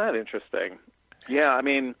 Well, isn't that interesting? Yeah, I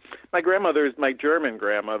mean, my German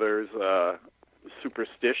grandmother's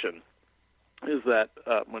superstition is that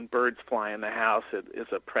when birds fly in the house, it is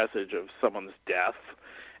a presage of someone's death.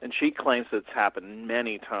 And she claims it's happened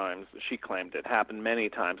many times. She claimed it happened many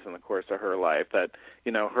times in the course of her life, that,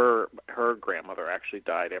 her grandmother actually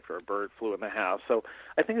died after a bird flew in the house. So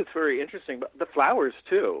I think it's very interesting. But the flowers,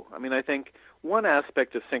 too. I mean, I think one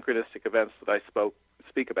aspect of synchronistic events that I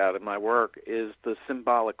speak about in my work is the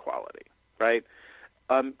symbolic quality, right?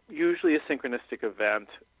 Usually a synchronistic event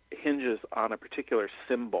hinges on a particular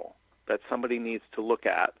symbol that somebody needs to look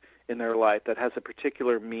at in their life that has a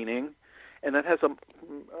particular meaning, and that has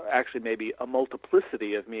actually maybe a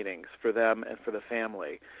multiplicity of meanings for them and for the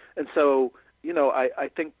family. And so, I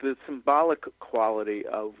think the symbolic quality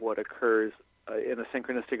of what occurs in a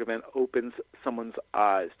synchronistic event opens someone's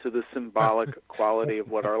eyes to the symbolic quality of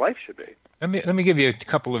what our life should be. Let me give you a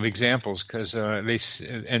couple of examples because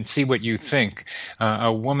and see what you think.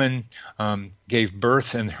 A woman gave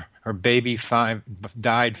birth and her baby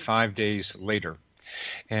died 5 days later.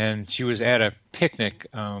 And she was at a picnic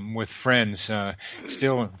with friends,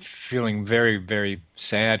 still feeling very, very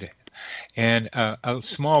sad. And a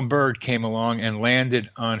small bird came along and landed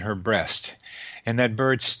on her breast. And that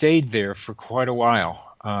bird stayed there for quite a while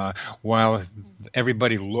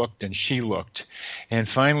everybody looked and she looked. And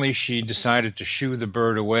finally she decided to shoo the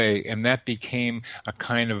bird away, and that became a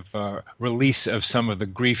kind of release of some of the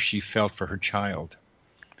grief she felt for her child.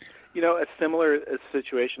 You know, a similar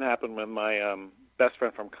situation happened when my best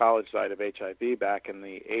friend from college died of HIV back in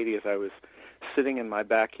the 80s. I was sitting in my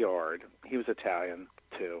backyard. He was Italian,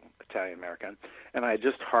 too, Italian-American, and I had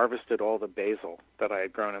just harvested all the basil that I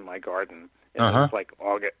had grown in my garden. And it was like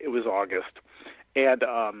August. It was August. And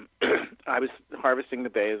I was harvesting the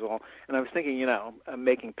basil, and I was thinking, you know,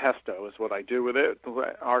 making pesto is what I do with it.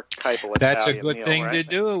 Archetypal Italian That's a good meal, thing right? to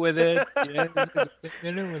do with it. Yeah, that's a good thing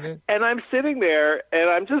to do with it. And I'm sitting there, and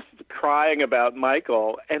I'm just crying about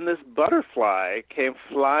Michael, and this butterfly came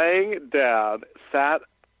flying down, sat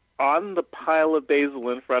on the pile of basil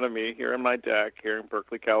in front of me here in my deck here in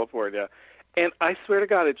Berkeley, California, and I swear to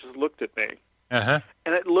God, it just looked at me.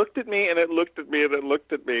 And it looked at me, and it looked at me, and it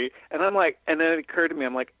looked at me, and I'm like, and then it occurred to me,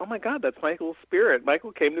 I'm like, oh my God, that's Michael's spirit.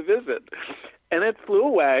 Michael came to visit, and it flew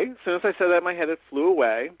away. As soon as I said that in my head, it flew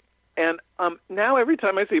away. And now every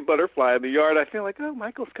time I see a butterfly in the yard, I feel like, oh,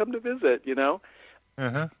 Michael's come to visit. You know,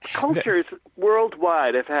 cultures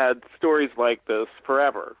worldwide have had stories like this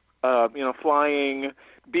forever. You know, flying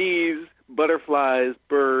bees, butterflies,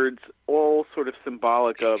 birds, all sort of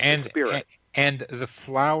symbolic of the spirit. And the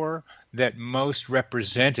flower that most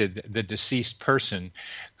represented the deceased person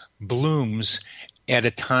blooms at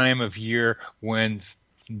a time of year when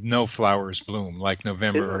no flowers bloom, like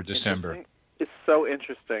November or December. It's so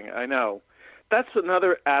interesting. I know. That's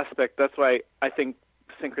another aspect. That's why I think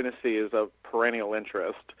synchronicity is of perennial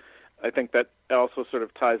interest. I think that also sort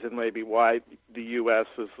of ties in maybe why the U.S.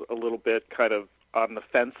 is a little bit kind of on the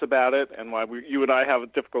fence about it, and why you and I have a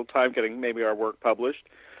difficult time getting maybe our work published.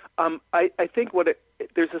 I think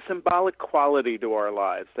there's a symbolic quality to our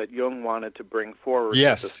lives that Jung wanted to bring forward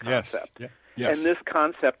with this concept. Yes. And this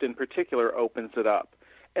concept in particular opens it up.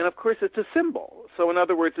 And, of course, it's a symbol. So, in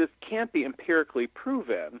other words, it can't be empirically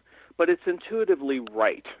proven, but it's intuitively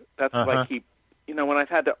right. That's what I keep, you know, when I've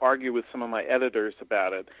had to argue with some of my editors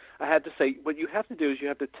about it, I had to say, what you have to do is you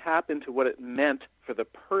have to tap into what it meant for the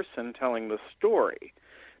person telling the story.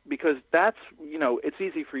 Because that's, you know, it's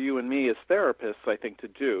easy for you and me as therapists, I think, to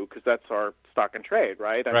do, because that's our stock and trade,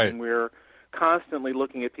 right? I mean, we're constantly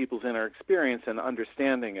looking at people's inner experience and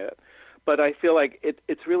understanding it. But I feel like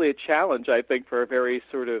it's really a challenge, I think, for a very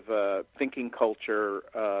sort of thinking culture,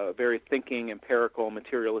 very thinking, empirical,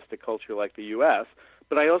 materialistic culture like the U.S.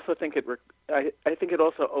 But I also think I think it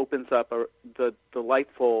also opens up the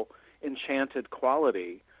delightful, enchanted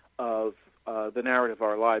quality of the narrative of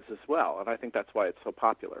our lives as well, and I think that's why it's so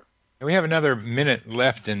popular. We have another minute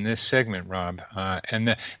left in this segment, Rob,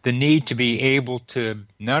 and the need to be able to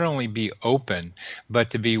not only be open,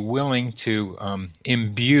 but to be willing to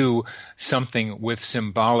imbue something with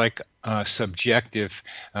symbolic, subjective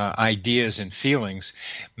ideas and feelings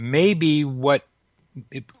may be what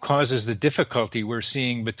it causes the difficulty we're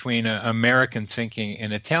seeing between American thinking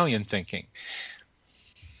and Italian thinking.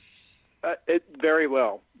 Very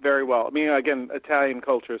well. Very well. I mean, again, Italian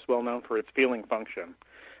culture is well known for its feeling function.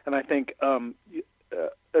 And I think a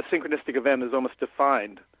synchronistic event is almost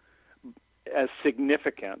defined as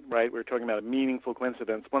significant, right? We're talking about a meaningful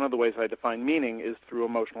coincidence. One of the ways I define meaning is through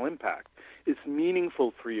emotional impact. It's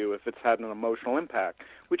meaningful for you if it's had an emotional impact,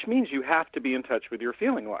 which means you have to be in touch with your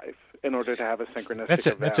feeling life in order to have a synchronistic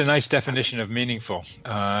event. That's a nice definition of meaningful.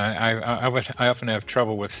 I often have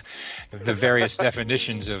trouble with the various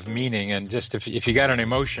definitions of meaning, and just if you got an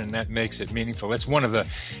emotion, that makes it meaningful. That's one of the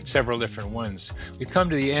several different ones. We've come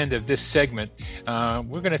to the end of this segment. We're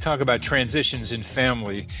going to talk about transitions in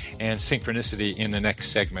family and synchronicity in the next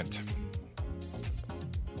segment.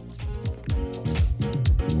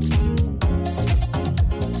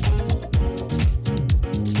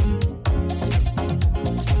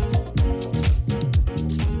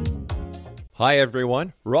 Hi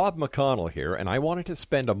everyone, Rob McConnell here, and I wanted to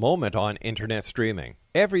spend a moment on internet streaming.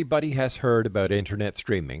 Everybody has heard about internet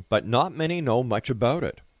streaming, but not many know much about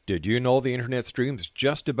it. Did you know the internet streams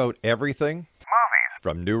just about everything? Movies.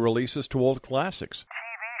 From new releases to old classics. TV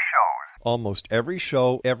shows. Almost every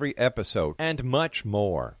show, every episode, and much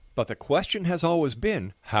more. But the question has always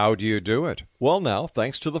been, how do you do it? Well, now,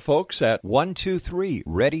 thanks to the folks at 123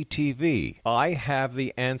 Ready TV, I have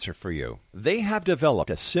the answer for you. They have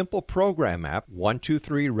developed a simple program app,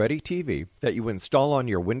 123 Ready TV, that you install on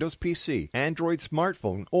your Windows PC, Android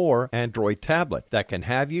smartphone, or Android tablet that can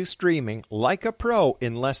have you streaming like a pro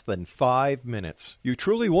in less than 5 minutes. You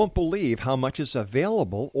truly won't believe how much is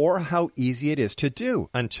available or how easy it is to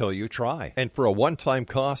do until you try. And for a one-time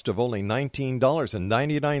cost of only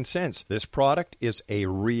 $19.99, this product is a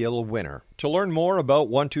real winner. To learn more about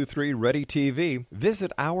 123 Ready TV,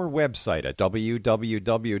 visit our website at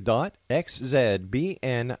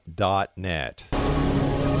www.xzbn.net.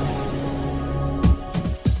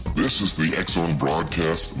 This is the X-Zone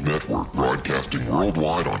Broadcast Network, broadcasting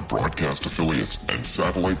worldwide on broadcast affiliates and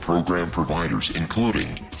satellite program providers, including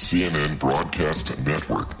CNN Broadcast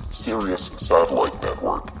Network, Sirius Satellite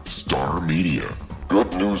Network, Star Media,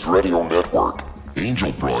 Good News Radio Network,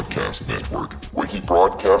 Angel Broadcast Network, Wiki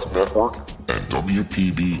Broadcast Network, and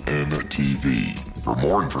WPBN TV. For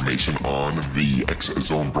more information on the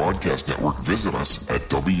X-Zone Broadcast Network, visit us at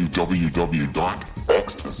www.xzbn.net.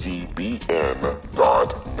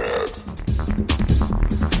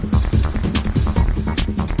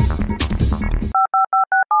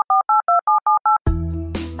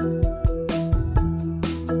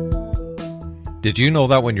 Did you know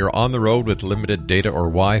that when you're on the road with limited data or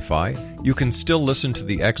Wi-Fi, you can still listen to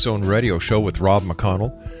the X-Zone Radio Show with Rob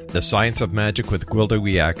McConnell, The Science of Magic with Gwilda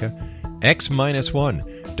Wiyaka,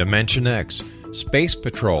 X-1, Dimension X, Space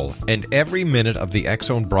Patrol, and every minute of the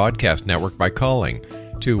X-Zone Broadcast Network by calling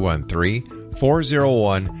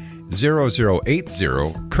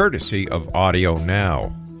 213-401-0080, courtesy of Audio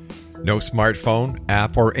Now. No smartphone,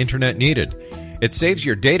 app, or internet needed. It saves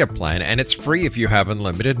your data plan, and it's free if you have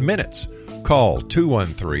unlimited minutes. Call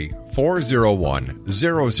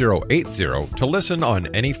 213-401-0080 to listen on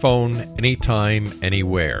any phone, anytime,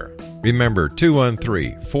 anywhere. Remember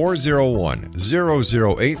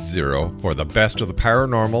 213-401-0080 for the best of the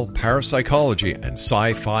paranormal, parapsychology, and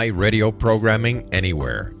sci-fi radio programming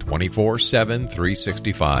anywhere, 24/7,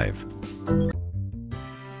 365.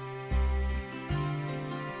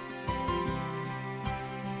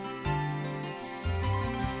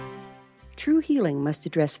 True healing must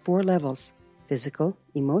address 4 levels: physical,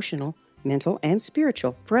 emotional, mental, and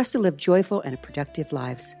spiritual, for us to live joyful and productive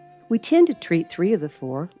lives. We tend to treat 3 of the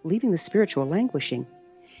 4, leaving the spiritual languishing.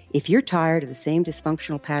 If you're tired of the same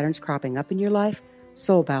dysfunctional patterns cropping up in your life,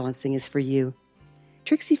 Soul Balancing is for you.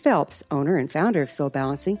 Trixie Phelps, owner and founder of Soul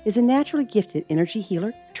Balancing, is a naturally gifted energy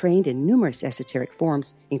healer trained in numerous esoteric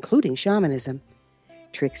forms, including shamanism.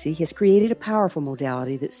 Trixie has created a powerful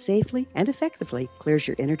modality that safely and effectively clears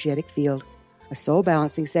your energetic field. A soul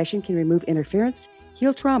balancing session can remove interference,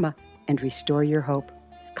 heal trauma, and restore your hope.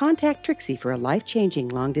 Contact Trixie for a life-changing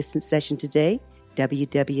long-distance session today,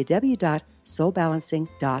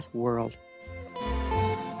 www.soulbalancing.world.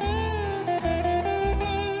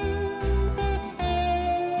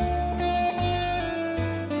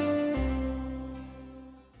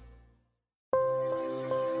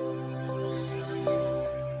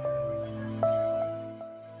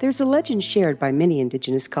 There's a legend shared by many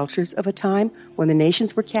indigenous cultures of a time when the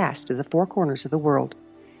nations were cast to the 4 corners of the world.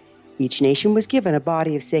 Each nation was given a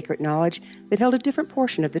body of sacred knowledge that held a different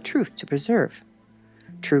portion of the truth to preserve.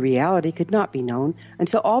 True reality could not be known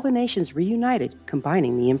until all the nations reunited,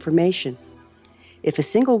 combining the information. If a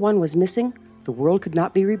single one was missing, the world could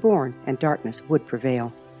not be reborn and darkness would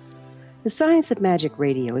prevail. The Science of Magic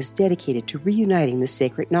Radio is dedicated to reuniting the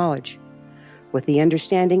sacred knowledge. With the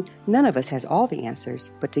understanding, none of us has all the answers,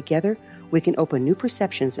 but together we can open new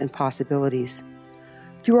perceptions and possibilities.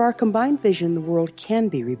 Through our combined vision, the world can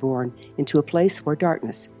be reborn into a place where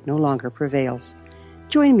darkness no longer prevails.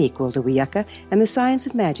 Join me, Gwilda Wiyaka, and the Science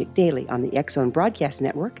of Magic daily on the X-Zone Broadcast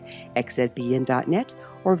Network, xzbn.net,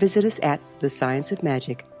 or visit us at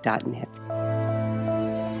thescienceofmagic.net.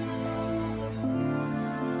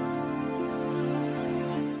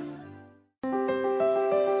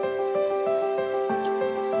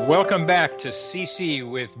 Welcome back to CC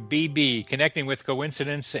with BB, Connecting with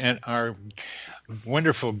Coincidence, and our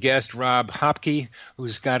wonderful guest, Rob Hopcke,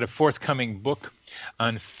 who's got a forthcoming book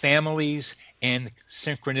on families and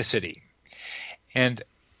synchronicity. And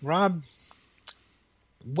Rob,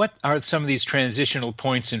 what are some of these transitional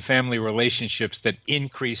points in family relationships that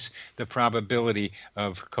increase the probability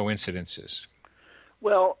of coincidences?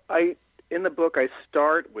 Well, in the book, I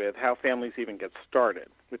start with how families even get started,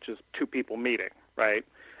 which is 2 people meeting, right?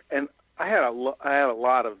 And I had a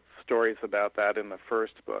lot of stories about that in the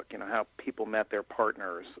first book, how people met their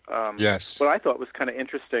partners. Yes. What I thought was kind of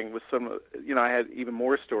interesting was I had even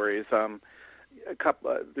more stories.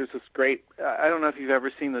 there's this great, I don't know if you've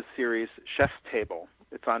ever seen this series, Chef's Table.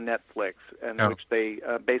 It's on Netflix, in which they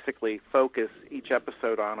basically focus each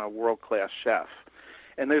episode on a world-class chef.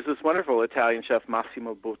 And there's this wonderful Italian chef,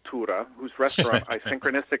 Massimo Bottura, whose restaurant I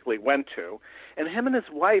synchronistically went to. And him and his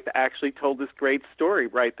wife actually told this great story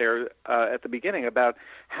right there at the beginning about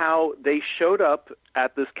how they showed up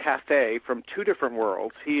at this cafe from two different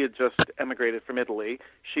worlds. He had just emigrated from Italy.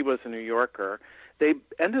 She was a New Yorker. They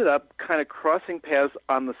ended up kind of crossing paths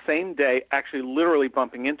on the same day, actually literally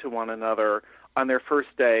bumping into one another on their first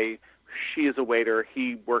day. She is a waiter,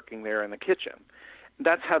 he working there in the kitchen.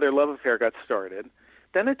 That's how their love affair got started.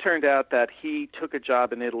 Then it turned out that he took a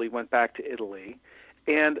job in Italy, went back to Italy,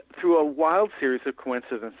 and through a wild series of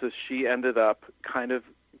coincidences, she ended up kind of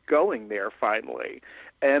going there finally.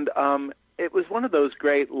 And it was one of those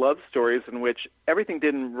great love stories in which everything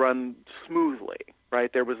didn't run smoothly,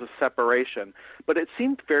 right? There was a separation. But it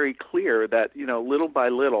seemed very clear that, little by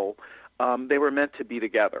little, they were meant to be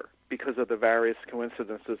together because of the various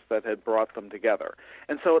coincidences that had brought them together.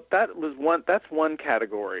 And so that's one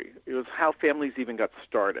category. It was how families even got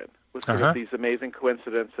started, with sort of these amazing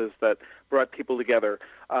coincidences that brought people together.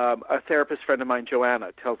 A therapist friend of mine,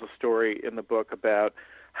 Joanna, tells a story in the book about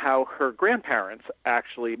how her grandparents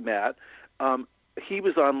actually met. He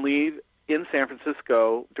was on leave in San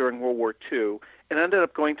Francisco during World War II and ended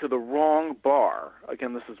up going to the wrong bar.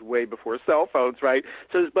 Again, this is way before cell phones, right?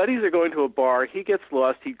 So his buddies are going to a bar. He gets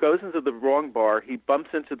lost. He goes into the wrong bar. He bumps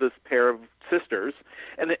into this pair of sisters,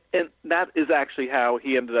 and that is actually how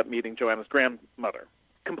he ended up meeting Joanna's grandmother,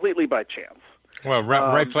 completely by chance. Well,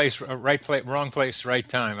 right place, wrong place, right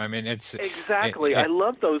time. I mean, it's exactly. I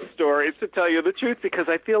love those stories, to tell you the truth, because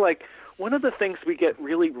I feel like one of the things we get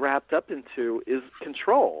really wrapped up into is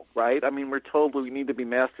control, right? I mean, we're told we need to be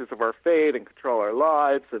masters of our fate and control our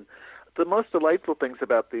lives, and the most delightful things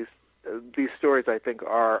about these stories, I think,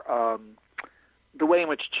 are the way in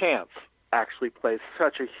which chance actually plays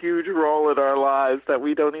such a huge role in our lives that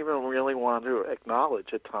we don't even really want to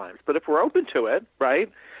acknowledge at times. But if we're open to it, right?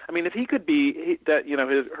 I mean, if he could be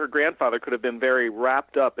her grandfather could have been very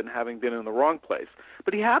wrapped up in having been in the wrong place,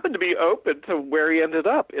 but he happened to be open to where he ended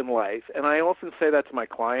up in life. And I often say that to my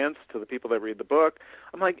clients, to the people that read the book.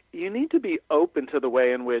 I'm like, you need to be open to the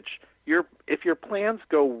way in which if your plans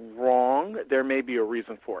go wrong, there may be a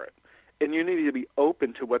reason for it, and you need to be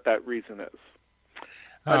open to what that reason is.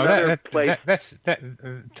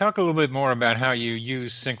 Talk a little bit more about how you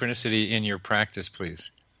use synchronicity in your practice,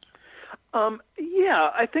 please.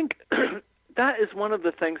 I think that is one of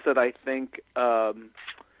the things that I think,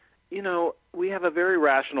 we have a very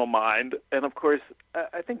rational mind. And, of course,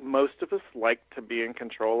 I think most of us like to be in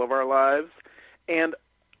control of our lives. And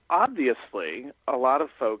obviously, a lot of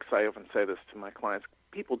folks, I often say this to my clients,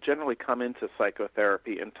 people generally come into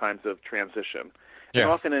psychotherapy in times of transition. And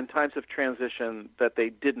often in times of transition that they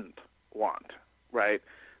didn't want, right?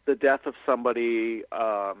 The death of somebody,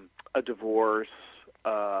 a divorce,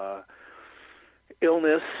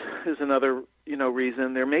 illness is another,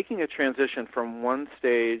 reason. They're making a transition from one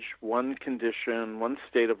stage, one condition, one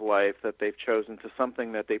state of life that they've chosen to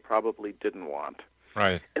something that they probably didn't want.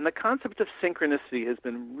 Right. And the concept of synchronicity has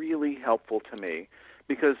been really helpful to me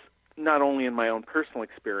because not only in my own personal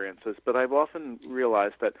experiences, but I've often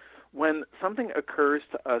realized that when something occurs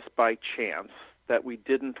to us by chance that we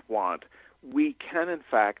didn't want, we can, in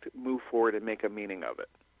fact, move forward and make a meaning of it.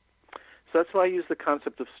 So that's why I use the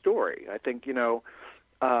concept of story. I think, in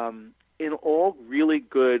all really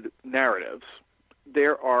good narratives,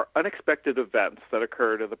 there are unexpected events that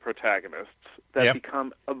occur to the protagonists that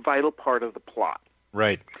become a vital part of the plot.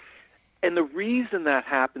 Right. And the reason that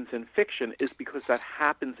happens in fiction is because that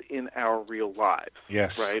happens in our real lives.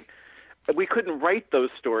 Yes. Right? We couldn't write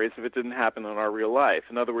those stories if it didn't happen in our real life.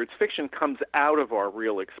 In other words, fiction comes out of our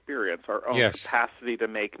real experience, our own capacity to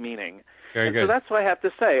make meaning. Very good. So that's what I have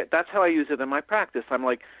to say. That's how I use it in my practice. I'm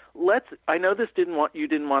like, I know you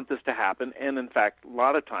didn't want this to happen, and in fact, a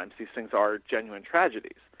lot of times these things are genuine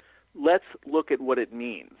tragedies. Let's look at what it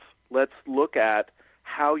means. Let's look at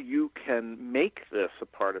how you can make this a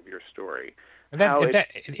part of your story.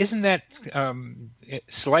 Isn't that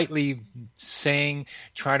slightly saying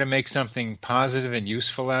try to make something positive and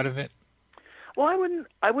useful out of it? Well,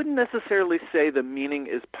 I wouldn't necessarily say the meaning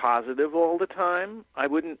is positive all the time. I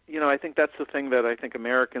wouldn't, I think that's the thing that I think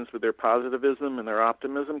Americans with their positivism and their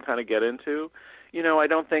optimism kind of get into. I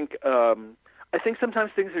don't think, I think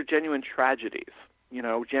sometimes things are genuine tragedies,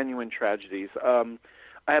 genuine tragedies.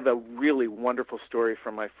 I have a really wonderful story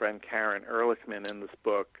from my friend Karen Ehrlichman in this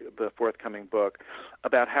book, the forthcoming book,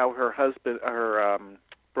 about how her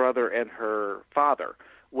brother and her father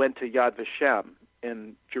went to Yad Vashem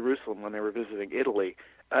in Jerusalem when they were visiting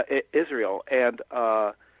Israel, and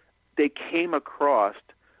they came across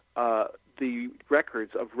the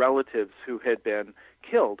records of relatives who had been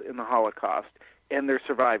killed in the Holocaust and their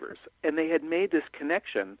survivors. And they had made this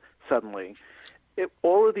connection suddenly.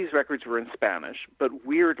 All of these records were in Spanish, but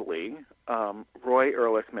weirdly, Roy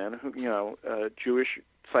Ehrlichman, who, a Jewish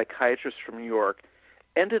psychiatrist from New York,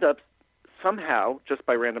 ended up somehow, just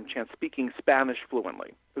by random chance, speaking Spanish fluently.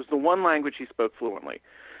 It was the one language he spoke fluently.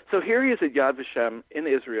 So here he is at Yad Vashem in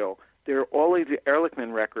Israel. There are all of the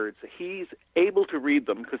Ehrlichman records. He's able to read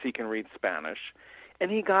them because he can read Spanish. And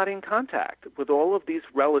he got in contact with all of these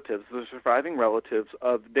relatives, the surviving relatives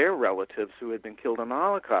of their relatives who had been killed in the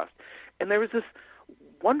Holocaust. And there was this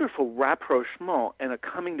wonderful rapprochement and a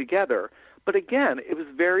coming together. But again, it was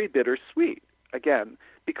very bittersweet, again,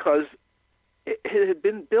 because it had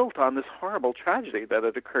been built on this horrible tragedy that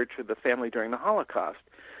had occurred to the family during the Holocaust.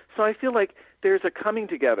 So I feel like there's a coming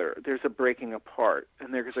together, there's a breaking apart,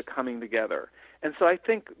 and there's a coming together. And so I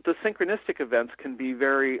think the synchronistic events can be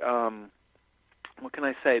very, what can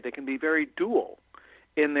I say? They can be very dual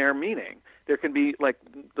in their meaning. There can be, like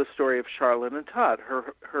the story of Charlotte and Todd.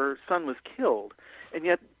 Her son was killed, and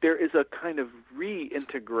yet there is a kind of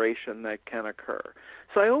reintegration that can occur.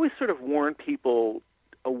 So I always sort of warn people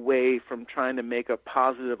away from trying to make a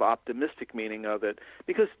positive, optimistic meaning of it,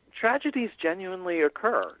 because tragedies genuinely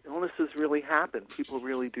occur. Illnesses really happen. People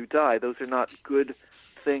really do die. Those are not good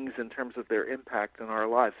things in terms of their impact in our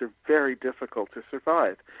lives. They're very difficult to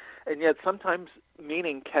survive. And yet sometimes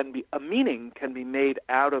meaning can be made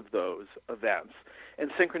out of those events.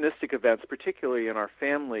 And synchronistic events, particularly in our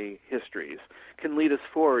family histories, can lead us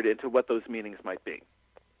forward into what those meanings might be.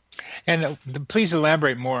 And please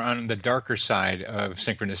elaborate more on the darker side of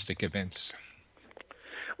synchronistic events.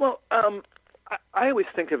 Well, I always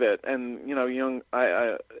think of it, and Jung's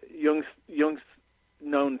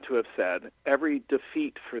known to have said, every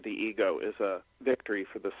defeat for the ego is a victory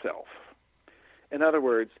for the self. In other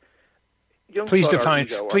words, Jung please thought define.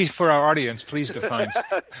 our ego, please, for our audience, please define.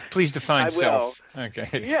 Please define self.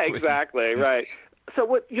 Okay. Yeah, exactly. Right. So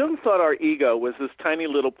what Jung thought our ego was this tiny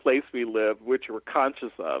little place we live, which we're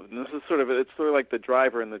conscious of. And this is sort of like the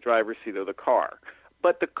driver in the driver's seat of the car.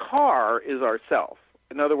 But the car is ourself.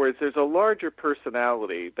 In other words, there's a larger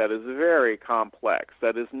personality that is very complex,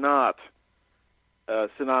 that is not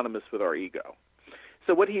synonymous with our ego.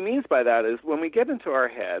 So what he means by that is when we get into our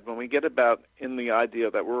head, when we get about in the idea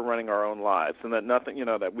that we're running our own lives and that nothing,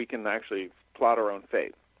 that we can actually plot our own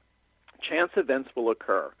fate, chance events will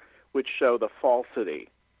occur which show the falsity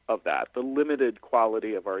of that, the limited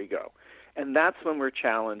quality of our ego. And that's when we're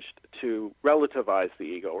challenged to relativize the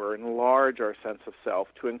ego or enlarge our sense of self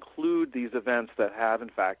to include these events that have, in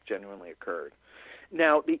fact, genuinely occurred.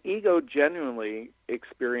 Now, the ego genuinely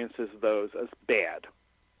experiences those as bad,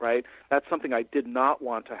 right? That's something I did not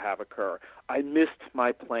want to have occur. I missed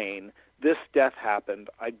my plane. This death happened.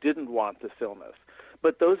 I didn't want this illness.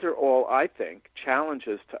 But those are all, I think,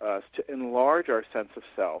 challenges to us to enlarge our sense of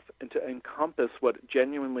self and to encompass what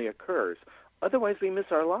genuinely occurs. Otherwise, we miss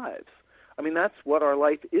our lives. I mean, that's what our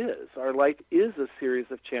life is. Our life is a series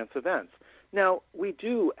of chance events. Now, we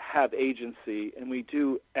do have agency and we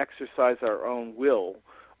do exercise our own will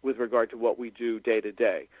with regard to what we do day to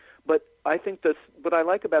day. But I think what I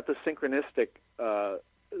like about the synchronistic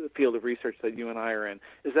field of research that you and I are in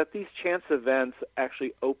is that these chance events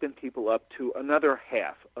actually open people up to another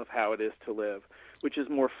half of how it is to live, which is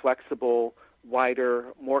more flexible, wider,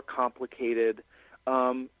 more complicated,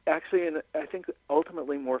 actually, and I think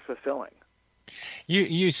ultimately more fulfilling.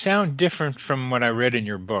 You sound different from what I read in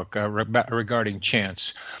your book regarding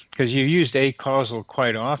chance, because you used acausal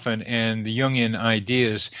quite often and the Jungian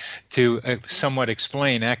ideas to somewhat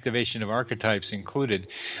explain activation of archetypes included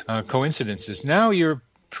coincidences. Now you're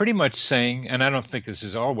pretty much saying, and I don't think this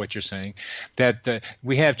is all what you're saying, that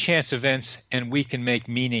we have chance events and we can make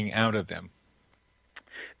meaning out of them.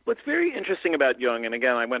 What's very interesting about Jung, and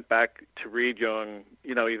again, I went back to read Jung,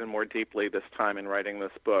 even more deeply this time in writing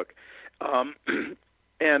this book.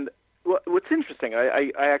 And what's interesting,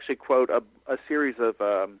 I actually quote a series of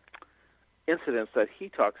incidents that he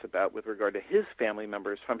talks about with regard to his family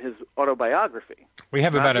members from his autobiography. We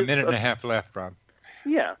have about a minute and a half left, Rob.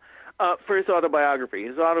 Yeah. For his autobiography.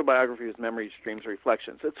 His autobiography is Memories, Dreams,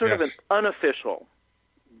 Reflections. It's sort of an unofficial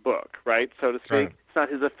book, right, so to speak. Right. It's not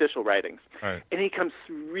his official writings. Right. And he comes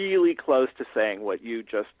really close to saying what you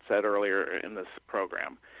just said earlier in this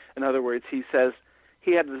program. In other words, he says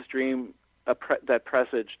he had this dream that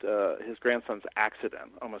presaged his grandson's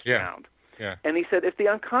accident, almost drowned. Yeah. And he said, if the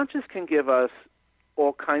unconscious can give us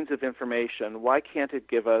all kinds of information, why can't it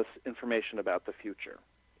give us information about the future?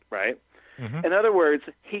 right? Mm-hmm. In other words,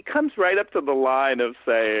 he comes right up to the line of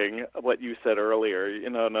saying what you said earlier,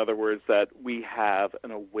 in other words, that we have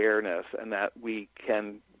an awareness and that we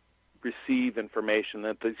can receive information,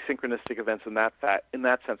 that the synchronistic events in that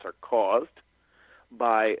sense are caused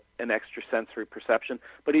by an extrasensory perception,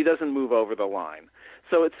 but he doesn't move over the line.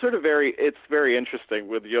 So it's very interesting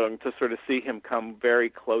with Jung to sort of see him come very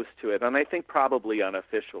close to it. And I think probably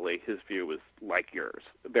unofficially his view was like yours,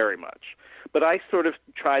 very much. But I sort of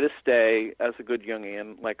try to stay, as a good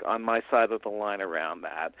Jungian, like on my side of the line around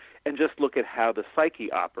that, and just look at how the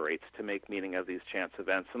psyche operates to make meaning of these chance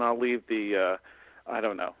events. And I'll leave the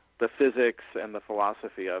physics and the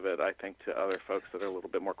philosophy of it, I think, to other folks that are a little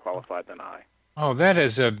bit more qualified than I. Oh, that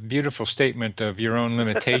is a beautiful statement of your own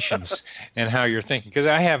limitations and how you're thinking, because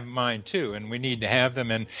I have mine too, and we need to have them.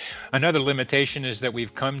 And another limitation is that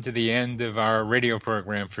we've come to the end of our radio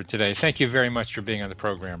program for today. Thank you very much for being on the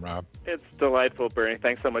program, Rob. It's delightful, Bernie.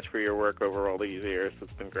 Thanks so much for your work over all these years.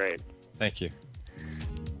 It's been great. Thank you.